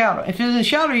it's in shadow. If it's in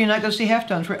shadow, you're not going to see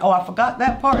halftones. Oh, I forgot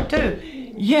that part too.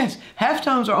 Yes,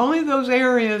 halftones are only those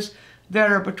areas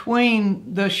that are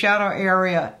between the shadow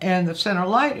area and the center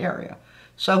light area.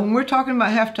 So when we're talking about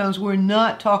halftones, we're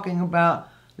not talking about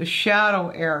the shadow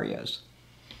areas.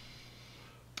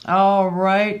 All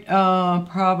right,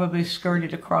 probably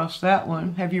skirted across that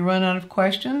one. Have you run out of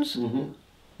questions? Mm-hmm.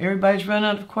 Everybody's run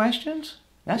out of questions?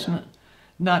 That's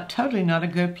totally not a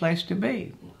good place to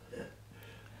be.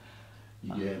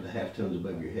 You have the halftones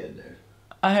above your head there.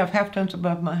 I have halftones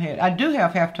above my head. I do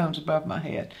have halftones above my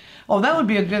head. Oh, that would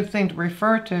be a good thing to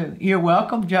refer to. You're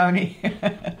welcome, Joni.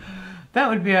 That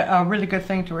would be a really good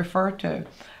thing to refer to.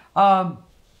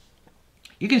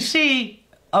 You can see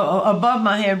above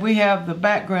my head, we have the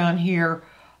background here.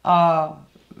 Have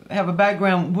a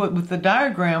background with the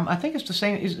diagram. I think it's the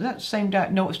same. Is that the same?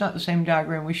 No, it's not the same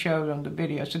diagram we showed on the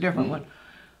video. It's a different one.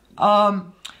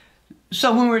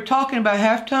 So when we're talking about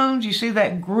halftones, you see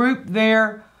that group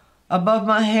there above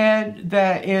my head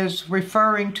that is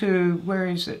referring to, where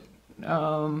is it?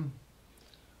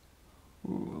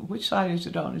 Which side is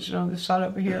it on? Is it on this side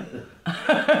over here?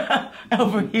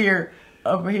 Over here.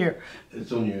 Over here.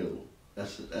 It's on your,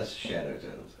 that's shadow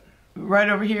tones. Right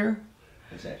over here?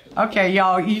 Exactly. Okay,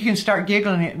 y'all, you can start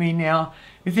giggling at me now.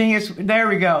 The thing is, there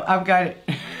we go. I've got it.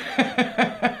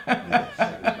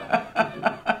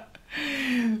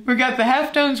 We got the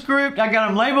halftones grouped. I got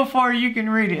them labeled for you. You can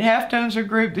read it. Halftones are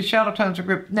grouped. The shadow tones are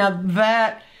grouped. Now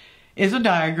that is a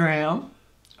diagram.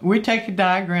 We take the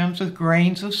diagrams with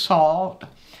grains of salt.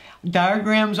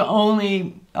 Diagrams are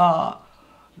only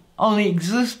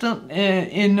existent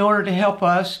in order to help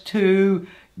us to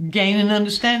gain an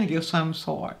understanding of some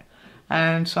sort.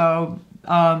 And so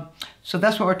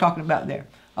that's what we're talking about there.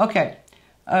 Okay.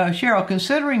 Cheryl,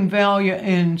 considering value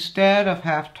instead of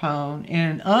halftone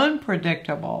in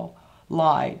unpredictable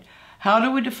light, how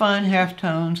do we define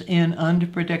halftones in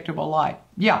unpredictable light?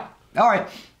 Yeah, all right.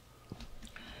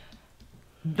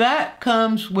 That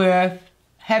comes with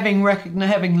having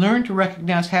learned to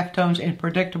recognize halftones in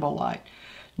predictable light.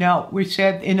 Now, we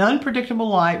said in unpredictable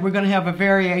light, we're going to have a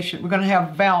variation. We're going to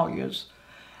have values.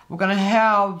 We're going to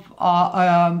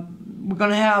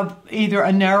have either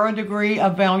a narrow degree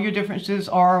of value differences,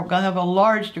 or we're going to have a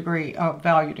large degree of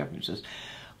value differences.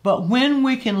 But when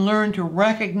we can learn to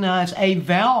recognize a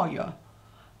value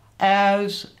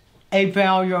as a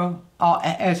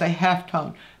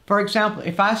halftone. For example,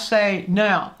 if I say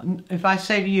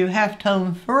to you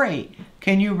halftone 3,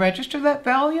 can you register that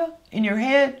value in your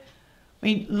head? I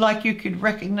mean, like you could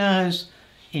recognize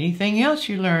anything else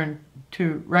you learn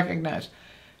to recognize.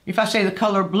 If I say the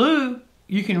color blue,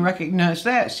 you can recognize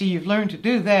that. See, you've learned to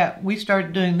do that. We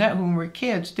started doing that when we were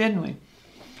kids, didn't we?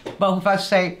 But if I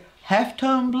say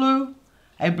halftone blue,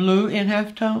 a blue in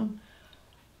halftone,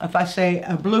 if I say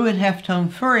a blue in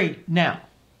halftone 3, now,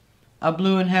 a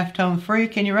blue in halftone 3,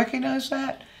 can you recognize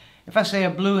that? If I say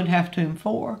a blue in halftone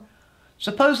 4,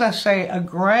 suppose I say a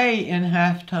gray in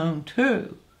halftone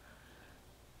 2,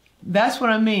 that's what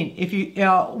I mean. If you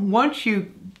once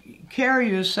you carry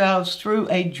yourselves through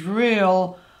a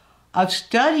drill of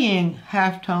studying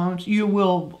halftones, you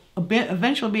will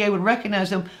eventually be able to recognize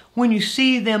them when you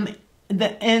see them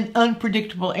in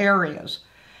unpredictable areas.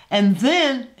 And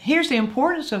then, here's the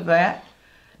importance of that.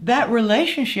 That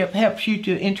relationship helps you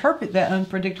to interpret that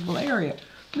unpredictable area.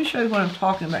 Let me show you what I'm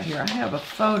talking about here. I have a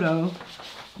photo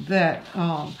that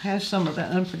has some of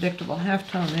that unpredictable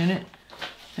halftone in it.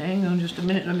 Hang on just a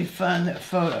minute, let me find that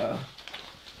photo.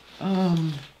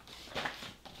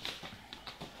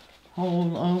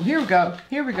 Hold on, here we go.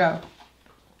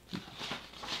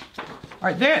 All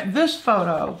right, this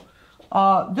photo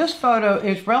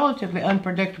is relatively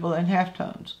unpredictable in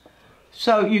halftones.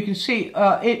 So you can see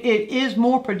it is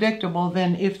more predictable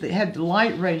than if it had the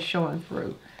light rays showing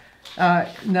through.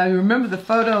 Now you remember the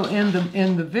photo in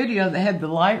the video that had the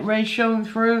light rays showing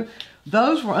through?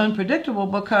 Those were unpredictable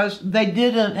because they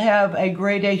didn't have a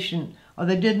gradation, or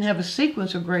they didn't have a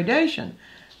sequence of gradation.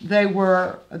 The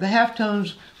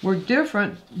halftones were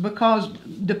different because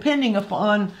depending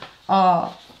upon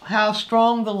how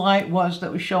strong the light was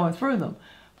that was showing through them.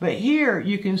 But here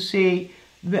you can see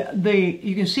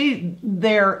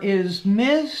there is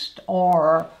mist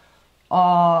or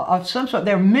of some sort.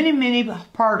 There are many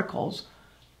particles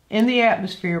in the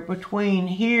atmosphere between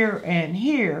here and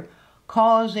here,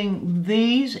 causing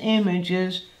these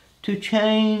images to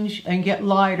change and get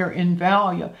lighter in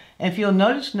value. And if you'll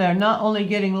notice, they're not only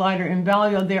getting lighter in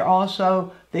value, they're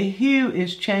also, the hue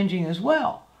is changing as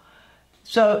well.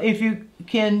 So if you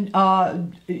can,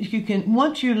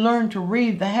 once you learn to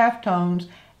read the halftones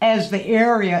as the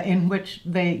area in which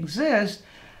they exist,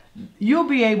 you'll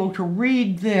be able to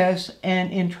read this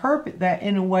and interpret that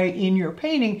in a way in your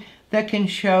painting that can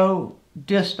show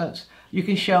distance. You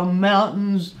can show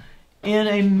mountains in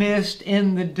a mist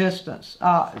in the distance.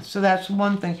 So that's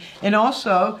one thing. And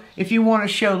also, if you want to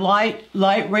show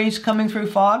light rays coming through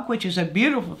fog, which is a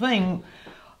beautiful thing,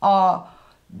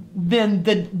 then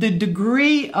the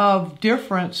degree of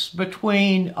difference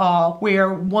between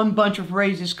where one bunch of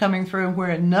rays is coming through and where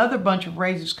another bunch of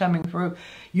rays is coming through,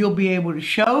 you'll be able to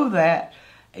show that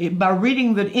by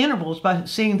reading the intervals, by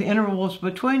seeing the intervals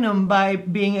between them, by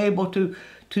being able to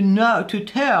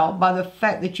tell by the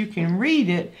fact that you can read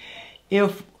it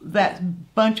if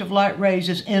that bunch of light rays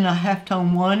is in a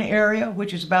halftone 1 area,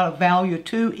 which is about a value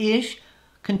 2-ish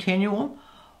continuum,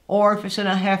 or if it's in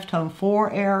a halftone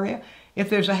 4 area. If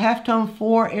there's a halftone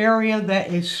 4 area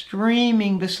that is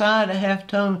streaming beside a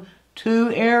halftone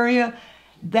 2 area,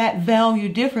 that value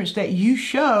difference that you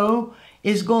show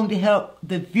is going to help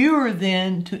the viewer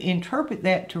then to interpret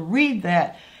that, to read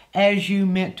that as you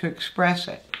meant to express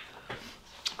it.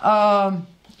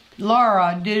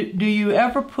 Laura, do you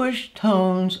ever push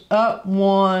tones up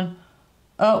one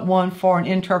for an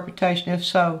interpretation? If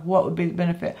so, what would be the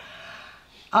benefit?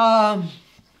 I'm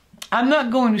not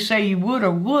going to say you would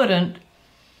or wouldn't.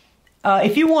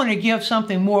 If you want to give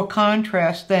something more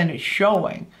contrast than it's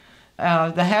showing,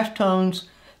 the halftones,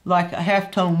 like a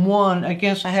halftone 1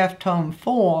 against a halftone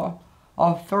 4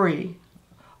 or 3,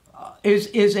 is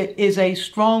a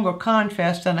stronger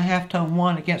contrast than a halftone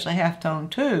 1 against a halftone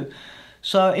 2.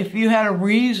 So if you had a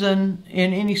reason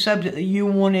in any subject that you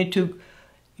wanted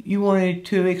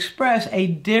to express a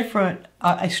different,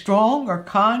 a stronger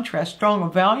contrast, stronger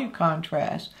value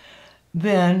contrast,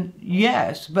 then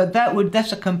yes, but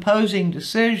that's a composing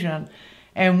decision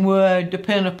and would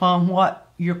depend upon what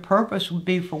your purpose would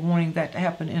be for wanting that to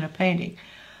happen in a painting.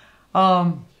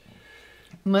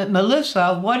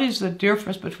 Melissa, what is the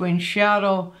difference between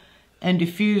shadow and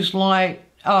diffuse light,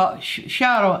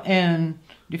 shadow and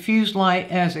diffuse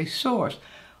light as a source?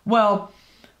 Well,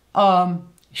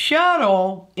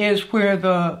 shadow is where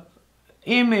the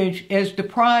image is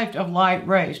deprived of light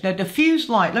rays. Now, diffuse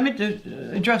light, let me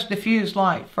address diffuse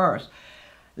light first.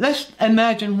 Let's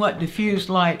imagine what diffuse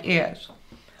light is.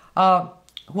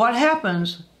 What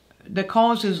happens that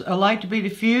causes a light to be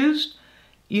diffused?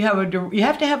 You have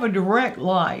to have a direct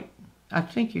light. I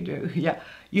think you do, yeah.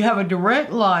 You have a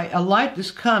direct light, a light that's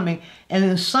coming, and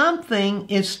then something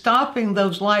is stopping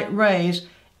those light rays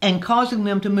and causing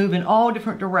them to move in all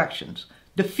different directions,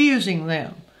 diffusing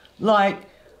them. Like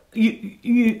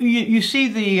you see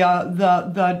the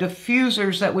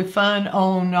diffusers that we find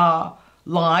on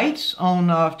lights,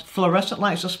 on fluorescent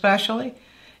lights especially.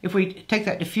 If we take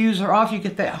that diffuser off, you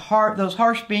get those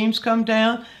harsh beams come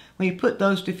down. When you put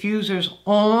those diffusers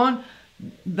on,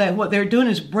 what they're doing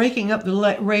is breaking up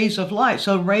the rays of light.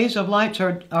 So rays of lights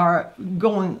are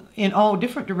going in all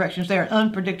different directions. They're in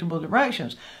unpredictable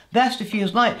directions. That's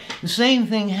diffused light. The same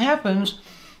thing happens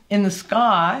in the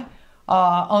sky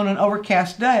on an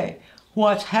overcast day.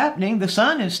 What's happening? The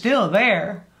sun is still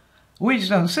there. We just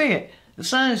don't see it. The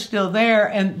sun is still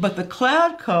there, but the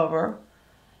cloud cover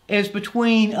is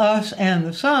between us and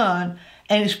the sun,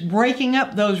 and it's breaking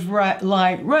up those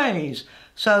light rays.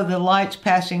 So the light's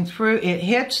passing through, it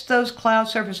hits those cloud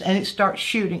surfaces, and it starts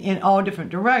shooting in all different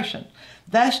directions.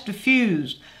 That's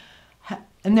diffused.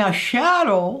 And now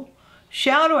shadow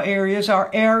areas are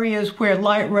areas where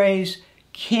light rays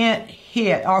can't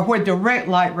hit, or where direct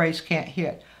light rays can't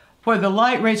hit. Where the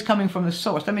light rays coming from the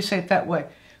source, let me say it that way,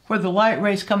 where the light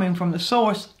rays coming from the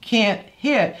source can't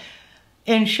hit.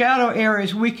 In shadow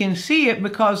areas, we can see it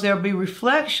because there'll be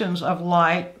reflections of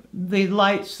light. The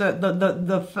lights,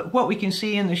 what we can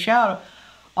see in the shadow,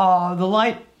 the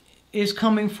light is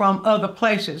coming from other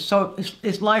places. So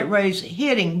it's light rays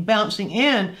hitting, bouncing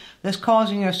in, that's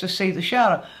causing us to see the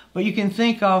shadow. But you can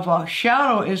think of a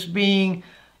shadow as being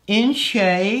in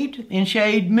shade. In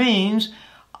shade means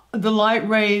the light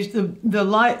rays, the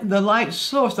light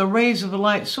source, the rays of the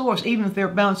light source, even if they're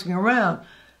bouncing around,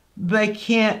 they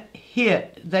can't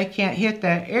hit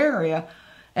that area.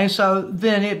 And so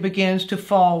then it begins to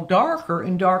fall darker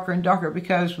and darker and darker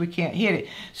because we can't hit it.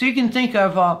 So you can think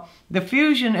of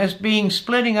diffusion as being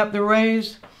splitting up the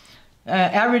rays,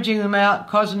 averaging them out,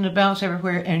 causing them to bounce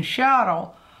everywhere, and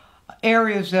shadow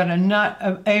areas that are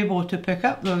not able to pick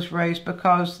up those rays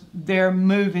because they're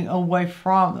moving away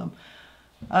from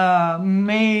them.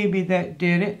 Maybe that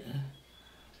did it.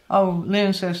 Oh,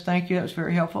 Lynn says, thank you, that was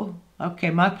very helpful. Okay,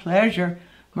 my pleasure.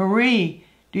 Marie,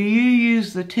 do you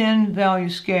use the 10 value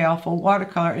scale for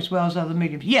watercolor as well as other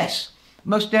mediums? Yes,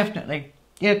 most definitely.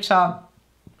 It's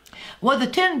well, the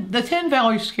 10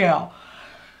 value scale.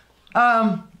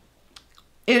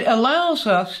 It allows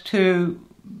us to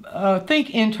think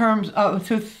in terms of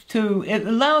it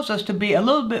allows us to be a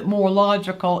little bit more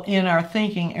logical in our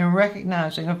thinking and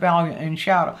recognizing a value in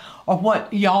shadow, or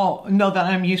what y'all know that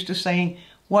I'm used to saying,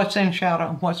 what's in shadow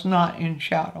and what's not in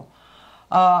shadow.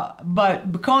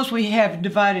 But because we have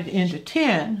divided into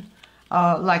 10,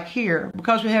 like here,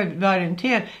 because we have divided into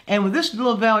 10, and with this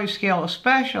little value scale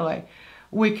especially,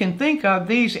 we can think of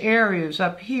these areas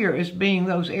up here as being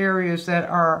those areas that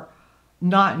are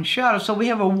not in shadow. So we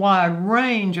have a wide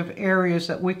range of areas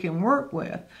that we can work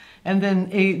with, and then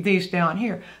these down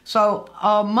here. So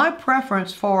my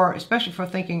preference for, especially for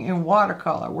thinking in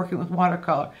watercolor, working with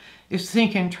watercolor, is to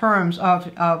think in terms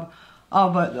of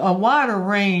a wider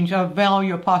range of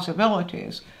value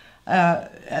possibilities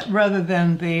rather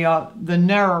than the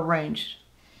narrow range.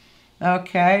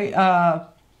 Okay,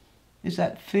 is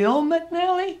that Phil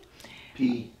McNally?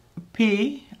 P.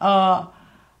 P.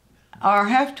 Are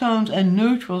halftones and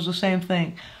neutrals the same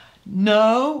thing?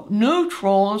 No,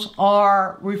 neutrals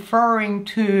are referring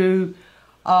to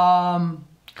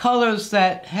colors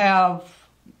that have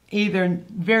either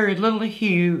very little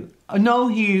hue, no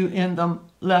hue in them,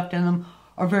 left in them,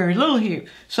 or very little hue.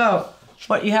 So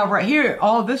what you have right here,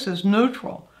 all this is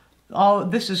neutral. All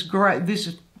this is gray. This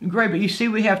is gray, but you see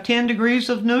we have 10 degrees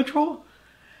of neutral.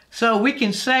 So we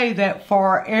can say that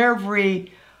for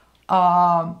every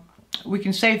we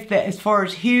can say that as far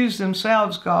as hues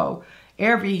themselves go,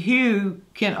 every hue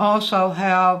can also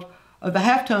have, the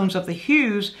halftones of the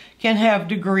hues can have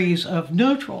degrees of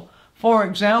neutral. For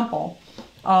example,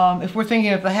 if we're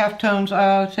thinking of the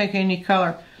halftones, take any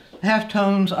color,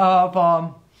 halftones of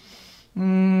a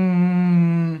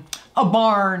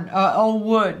barn, old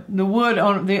wood, the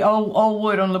old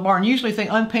wood on the barn. Usually think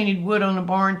unpainted wood on the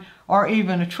barn, or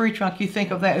even a tree trunk, you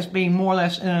think of that as being more or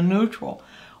less in a neutral.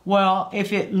 Well,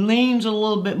 if it leans a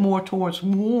little bit more towards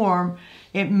warm,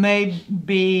 it may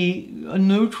be a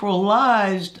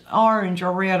neutralized orange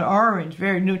or red orange,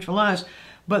 very neutralized,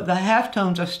 but the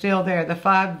halftones are still there, the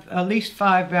at least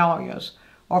 5 values,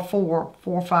 or 4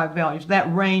 or 5 values.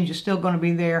 That range is still going to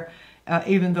be there,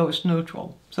 even though it's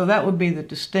neutral. So that would be the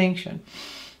distinction.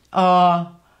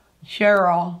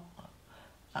 Cheryl,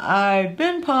 I've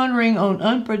been pondering on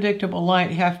unpredictable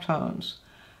light halftones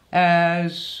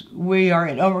as we are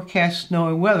in overcast,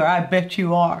 snowy weather. I bet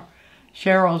you are.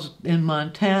 Cheryl's in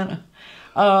Montana.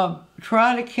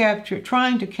 Trying to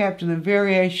capture the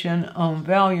variation on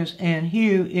values and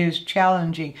hue is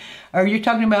challenging. Are you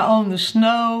talking about on the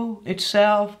snow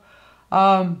itself?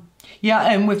 Yeah,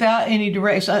 and without any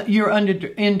direct, you're under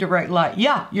indirect light.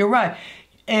 Yeah, you're right.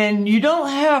 And you don't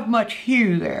have much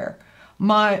hue there.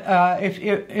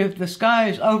 If the sky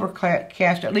is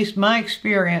overcast, at least my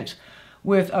experience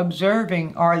with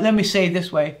observing, or let me say it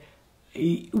this way,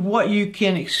 what you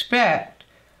can expect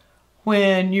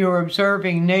when you're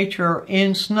observing nature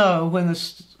in snow, when the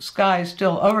sky is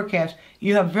still overcast,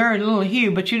 you have very little hue,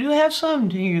 but you do have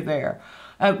some hue there.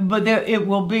 But it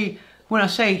will be, when I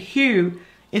say hue,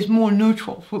 it's more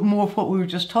neutral, more of what we were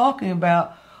just talking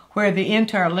about, where the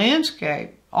entire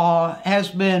landscape has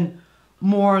been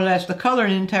more or less, the color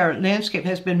in the entire landscape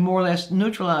has been more or less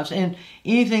neutralized. And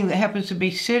anything that happens to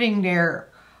be sitting there,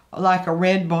 like a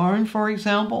red barn, for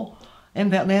example,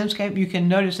 in that landscape, you can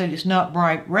notice that it's not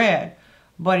bright red,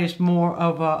 but it's more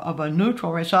of a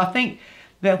neutral red. So I think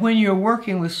that when you're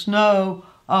working with snow,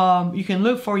 you can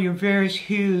look for your various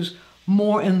hues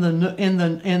more in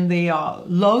the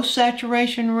low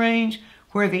saturation range,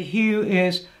 where the hue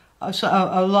is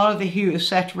a lot of the hue is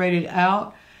saturated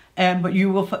out. But you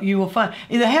will find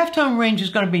the halftone range is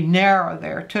going to be narrow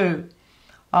there too,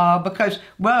 because,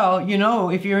 well, you know,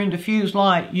 if you're in diffuse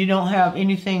light, you don't have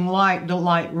anything like the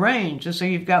light range, and so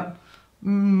you've got a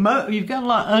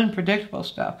lot of unpredictable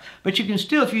stuff. But you can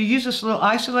still, if you use this little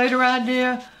isolator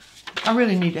idea, I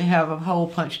really need to have a hole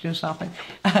punched in something.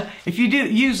 If you do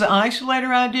use the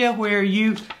isolator idea, where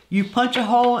you punch a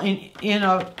hole in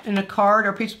a card or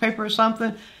a piece of paper or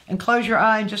something, and close your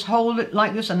eye and just hold it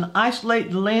like this and isolate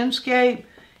the landscape,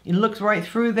 you look right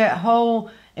through that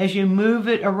hole as you move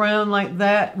it around like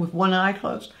that with one eye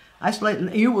closed.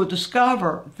 Isolate, you will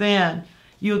discover then,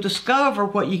 you'll discover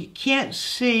what you can't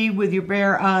see with your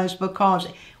bare eyes, because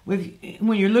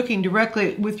when you're looking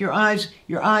directly with your eyes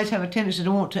have a tendency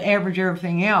to want to average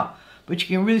everything out. But you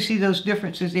can really see those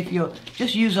differences if you'll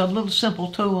just use a little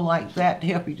simple tool like that to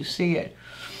help you to see it.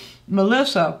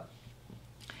 Melissa,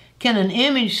 can an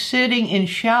image sitting in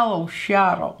shallow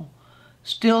shadow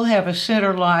still have a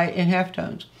center light in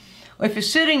halftones. If it's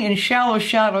sitting in shallow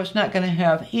shadow, it's not going to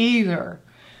have either.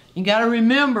 You got to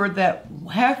remember that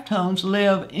halftones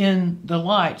live in the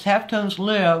lights. Halftones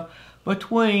live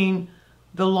between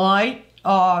the light,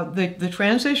 the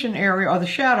transition area or the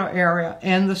shadow area,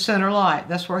 and the center light.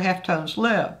 That's where halftones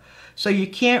live. So you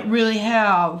can't really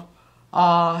have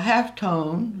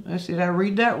halftone. Let's see, did I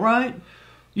read that right?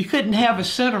 You couldn't have a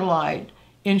center light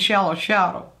in shallow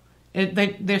shadow.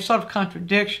 They're sort of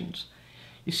contradictions.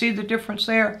 You see the difference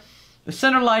there? The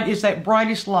center light is that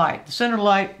brightest light. The center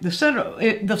light, let's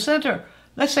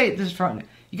say it this front.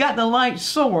 You got the light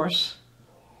source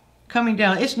coming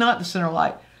down. It's not the center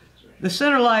light. The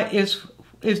center light is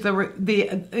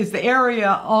the area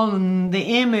on the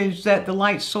image that the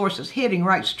light source is hitting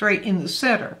right straight in the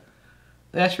center.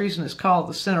 That's the reason it's called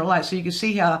the center light. So you can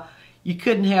see how you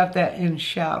couldn't have that in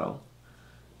shadow.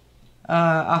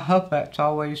 I hope that's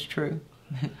always true.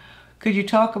 Could you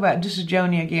talk about, this is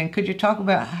Joni again, could you talk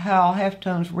about how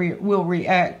halftones will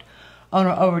react on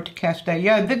an overcast day?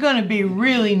 Yeah, they're going to be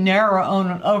really narrow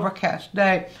on an overcast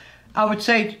day. I would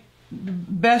say the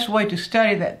best way to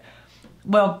study that,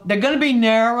 well, they're going to be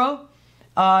narrow,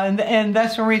 and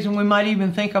that's the reason we might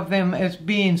even think of them as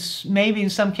being maybe in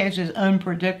some cases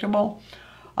unpredictable,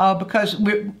 because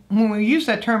when we use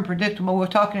that term predictable, we're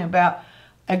talking about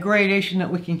a gradation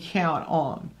that we can count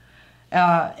on.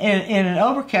 In an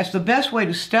overcast, the best way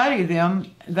to study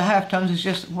them, the halftones, is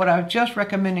just what I was just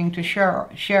recommending to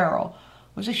Cheryl.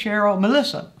 Was it Cheryl?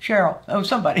 Melissa? Cheryl? Oh,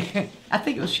 somebody. I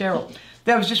think it was Cheryl.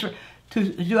 That was just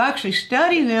to actually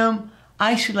study them,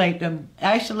 isolate them,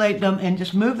 and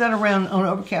just move that around on an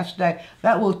overcast day.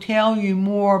 That will tell you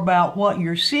more about what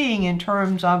you're seeing in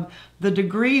terms of the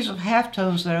degrees of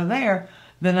halftones that are there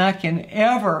than I can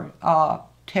ever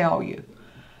tell you.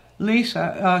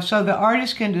 Lisa, so the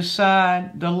artist can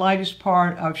decide the lightest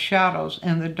part of shadows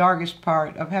and the darkest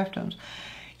part of halftones.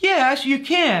 Yes, you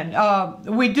can.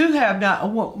 We do have now.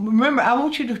 Remember, I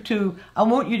want you to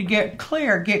get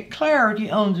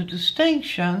clarity on the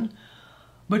distinction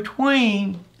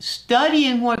between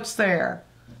studying what's there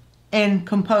and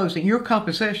composing your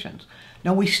compositions.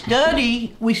 Now we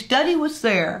study what's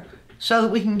there so that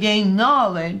we can gain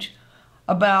knowledge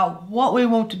about what we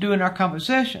want to do in our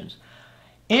compositions.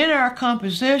 In our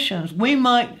compositions, we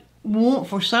might want,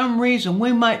 for some reason,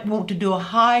 we might want to do a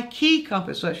high key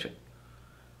composition.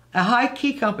 A high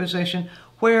key composition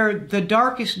where the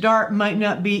darkest dark might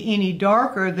not be any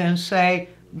darker than, say,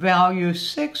 value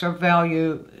 6 or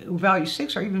value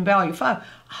 6 or even value 5.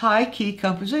 High key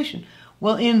composition.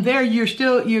 Well, in there you're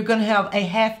going to have a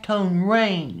halftone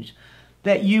range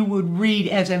that you would read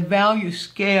as a value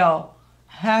scale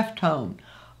halftone.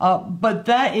 But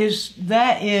that is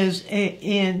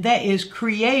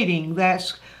creating,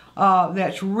 that's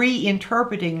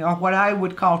reinterpreting, or what I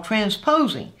would call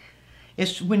transposing.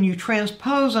 It's when you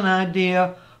transpose an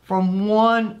idea from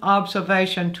one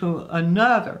observation to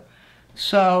another.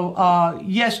 So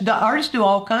yes, the artists do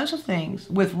all kinds of things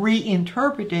with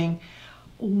reinterpreting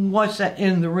what's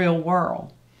in the real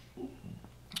world.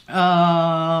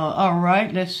 All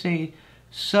right, let's see.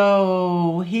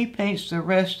 So he paints the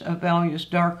rest of values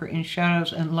darker in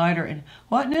shadows and lighter in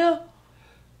what now?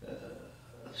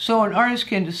 So an artist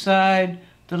can decide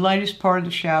the lightest part of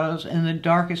the shadows and the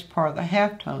darkest part of the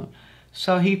halftone.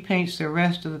 So he paints the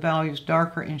rest of the values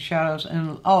darker in shadows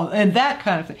and that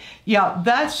kind of thing. Yeah,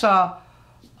 that's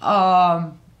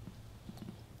that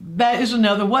is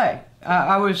another way.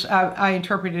 I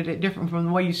interpreted it different from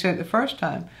the way you said it the first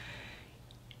time.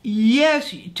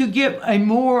 Yes, to give a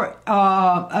more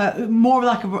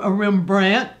like a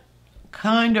Rembrandt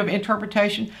kind of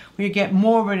interpretation, where you get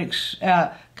more of an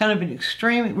kind of an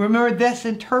extreme. Remember, that's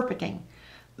interpreting.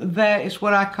 That is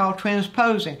what I call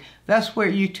transposing. That's where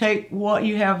you take what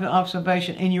you have in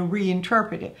observation and you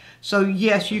reinterpret it. So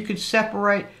yes, you could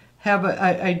separate, have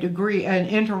a degree, an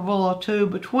interval or two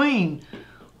between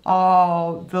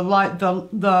the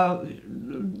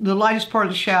lightest part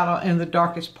of the shadow and the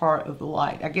darkest part of the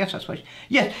light. I guess that's what.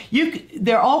 Yes,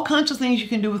 there are all kinds of things you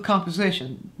can do with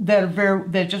composition that are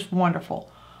they're just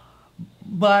wonderful.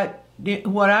 But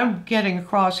what I'm getting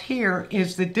across here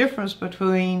is the difference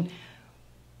between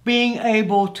being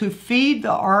able to feed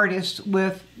the artist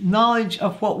with knowledge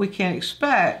of what we can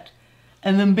expect,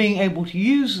 and then being able to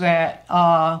use that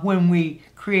when we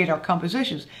create our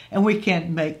compositions. And we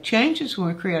can make changes when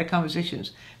we create our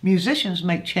compositions. Musicians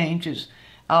make changes.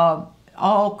 All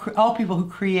people who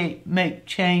create make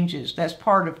changes. That's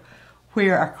part of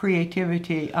where our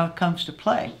creativity comes to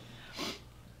play.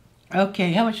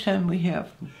 Okay, how much time do we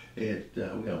have? We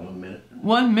got 1 minute.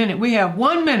 1 minute. We have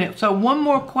 1 minute. So one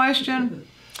more question.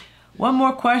 One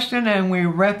more question and we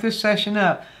wrap this session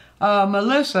up.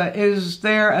 Melissa, is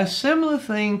there a similar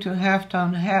thing to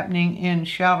halftone happening in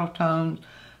shadow tones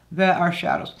that are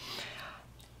shadows?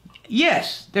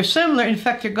 Yes, they're similar. In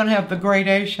fact, you're going to have the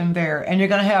gradation there, and you're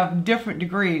going to have different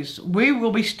degrees. We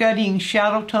will be studying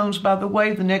shadow tones, by the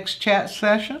way, the next chat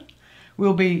session.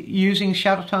 We'll be using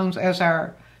shadow tones as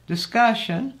our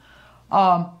discussion.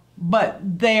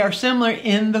 But they are similar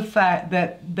in the fact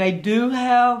that they do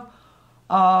have,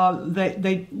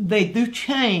 they do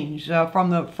change from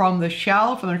the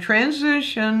shallow, from the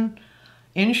transition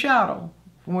in shadow,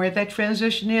 from where that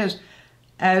transition is,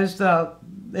 as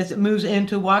it moves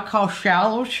into what I call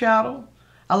shallow shadow.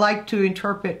 I like to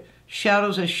interpret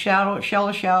shadows as shallow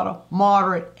shadow,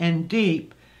 moderate, and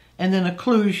deep, and then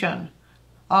occlusion.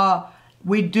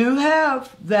 We do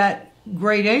have that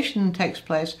gradation takes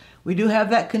place. We do have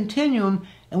that continuum,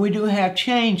 and we do have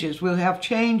changes. We'll have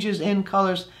changes in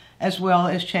colors as well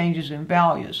as changes in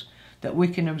values that we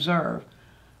can observe.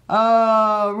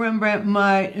 Rembrandt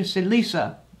might say,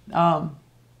 Lisa,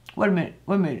 wait a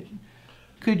minute.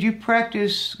 Could you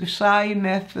practice the Gaussian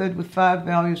method with 5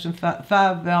 values and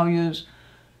 5 values,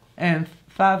 and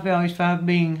 5 values, 5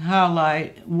 being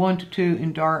highlight, 1 to 2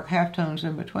 in dark, halftones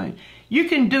in between? You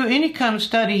can do any kind of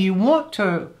study you want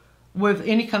to with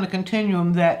any kind of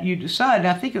continuum that you decide. And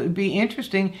I think it would be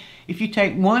interesting if you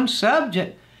take one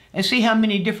subject and see how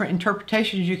many different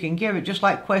interpretations you can give it, just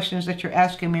like questions that you're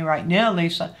asking me right now,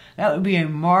 Lisa. That would be a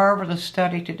marvelous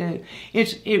study to do.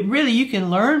 It really, you can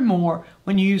learn more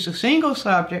when you use a single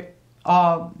subject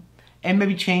and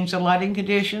maybe change the lighting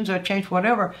conditions or change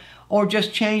whatever, or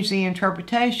just change the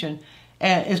interpretation.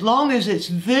 As long as it's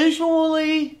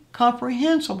visually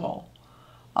comprehensible,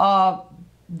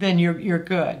 then you're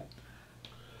good.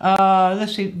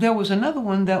 Let's see, there was another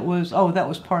one that was, that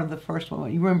was part of the first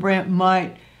one. Rembrandt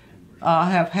might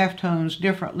have halftones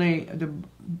differently, the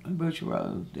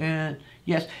Bouchereau, and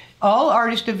yes, all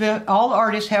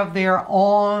artists have their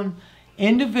own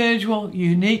individual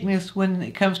uniqueness when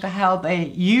it comes to how they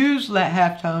use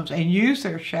halftones and use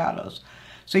their shadows.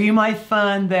 So you might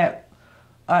find that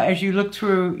as you look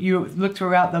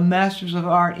throughout the masters of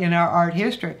art in our art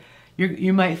history,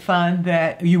 you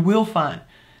will find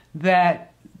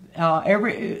that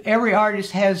every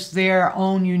artist has their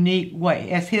own unique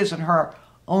way, as his and her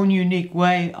own unique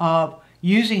way of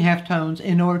using halftones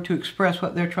in order to express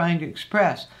what they're trying to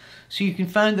express. So you can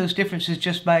find those differences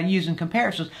just by using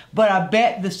comparisons. But I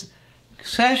bet this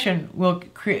session will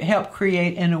help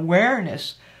create an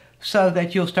awareness so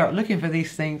that you'll start looking for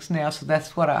these things now. So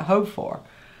that's what I hope for.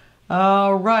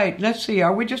 All right, let's see.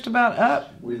 Are we just about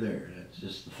up? We're there. That's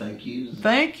just the thank yous.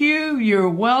 Thank you. You're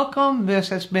welcome. This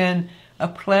has been a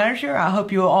pleasure. I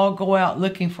hope you'll all go out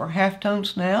looking for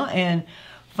halftones now and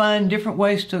find different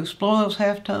ways to explore those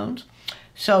halftones.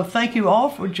 So thank you all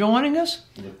for joining us.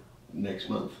 Next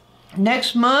month.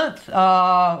 Next month,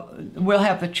 we'll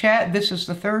have the chat. This is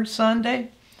the third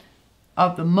Sunday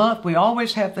of the month. We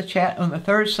always have the chat on the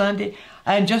third Sunday.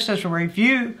 And just as a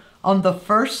review, on the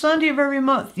first Sunday of every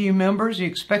month, you members, you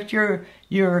expect your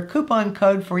coupon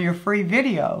code for your free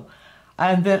video.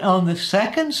 And then on the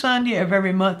second Sunday of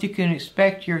every month, you can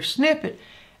expect your snippet.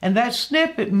 And that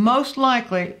snippet, most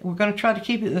likely, we're going to try to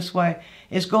keep it this way,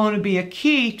 is going to be a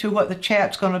key to what the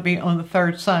chat's going to be on the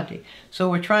third Sunday. So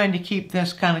we're trying to keep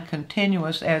this kind of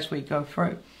continuous as we go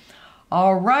through.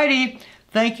 All righty.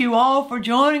 Thank you all for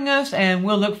joining us, and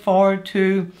we'll look forward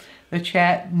to the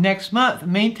chat next month.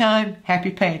 Meantime,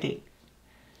 happy painting.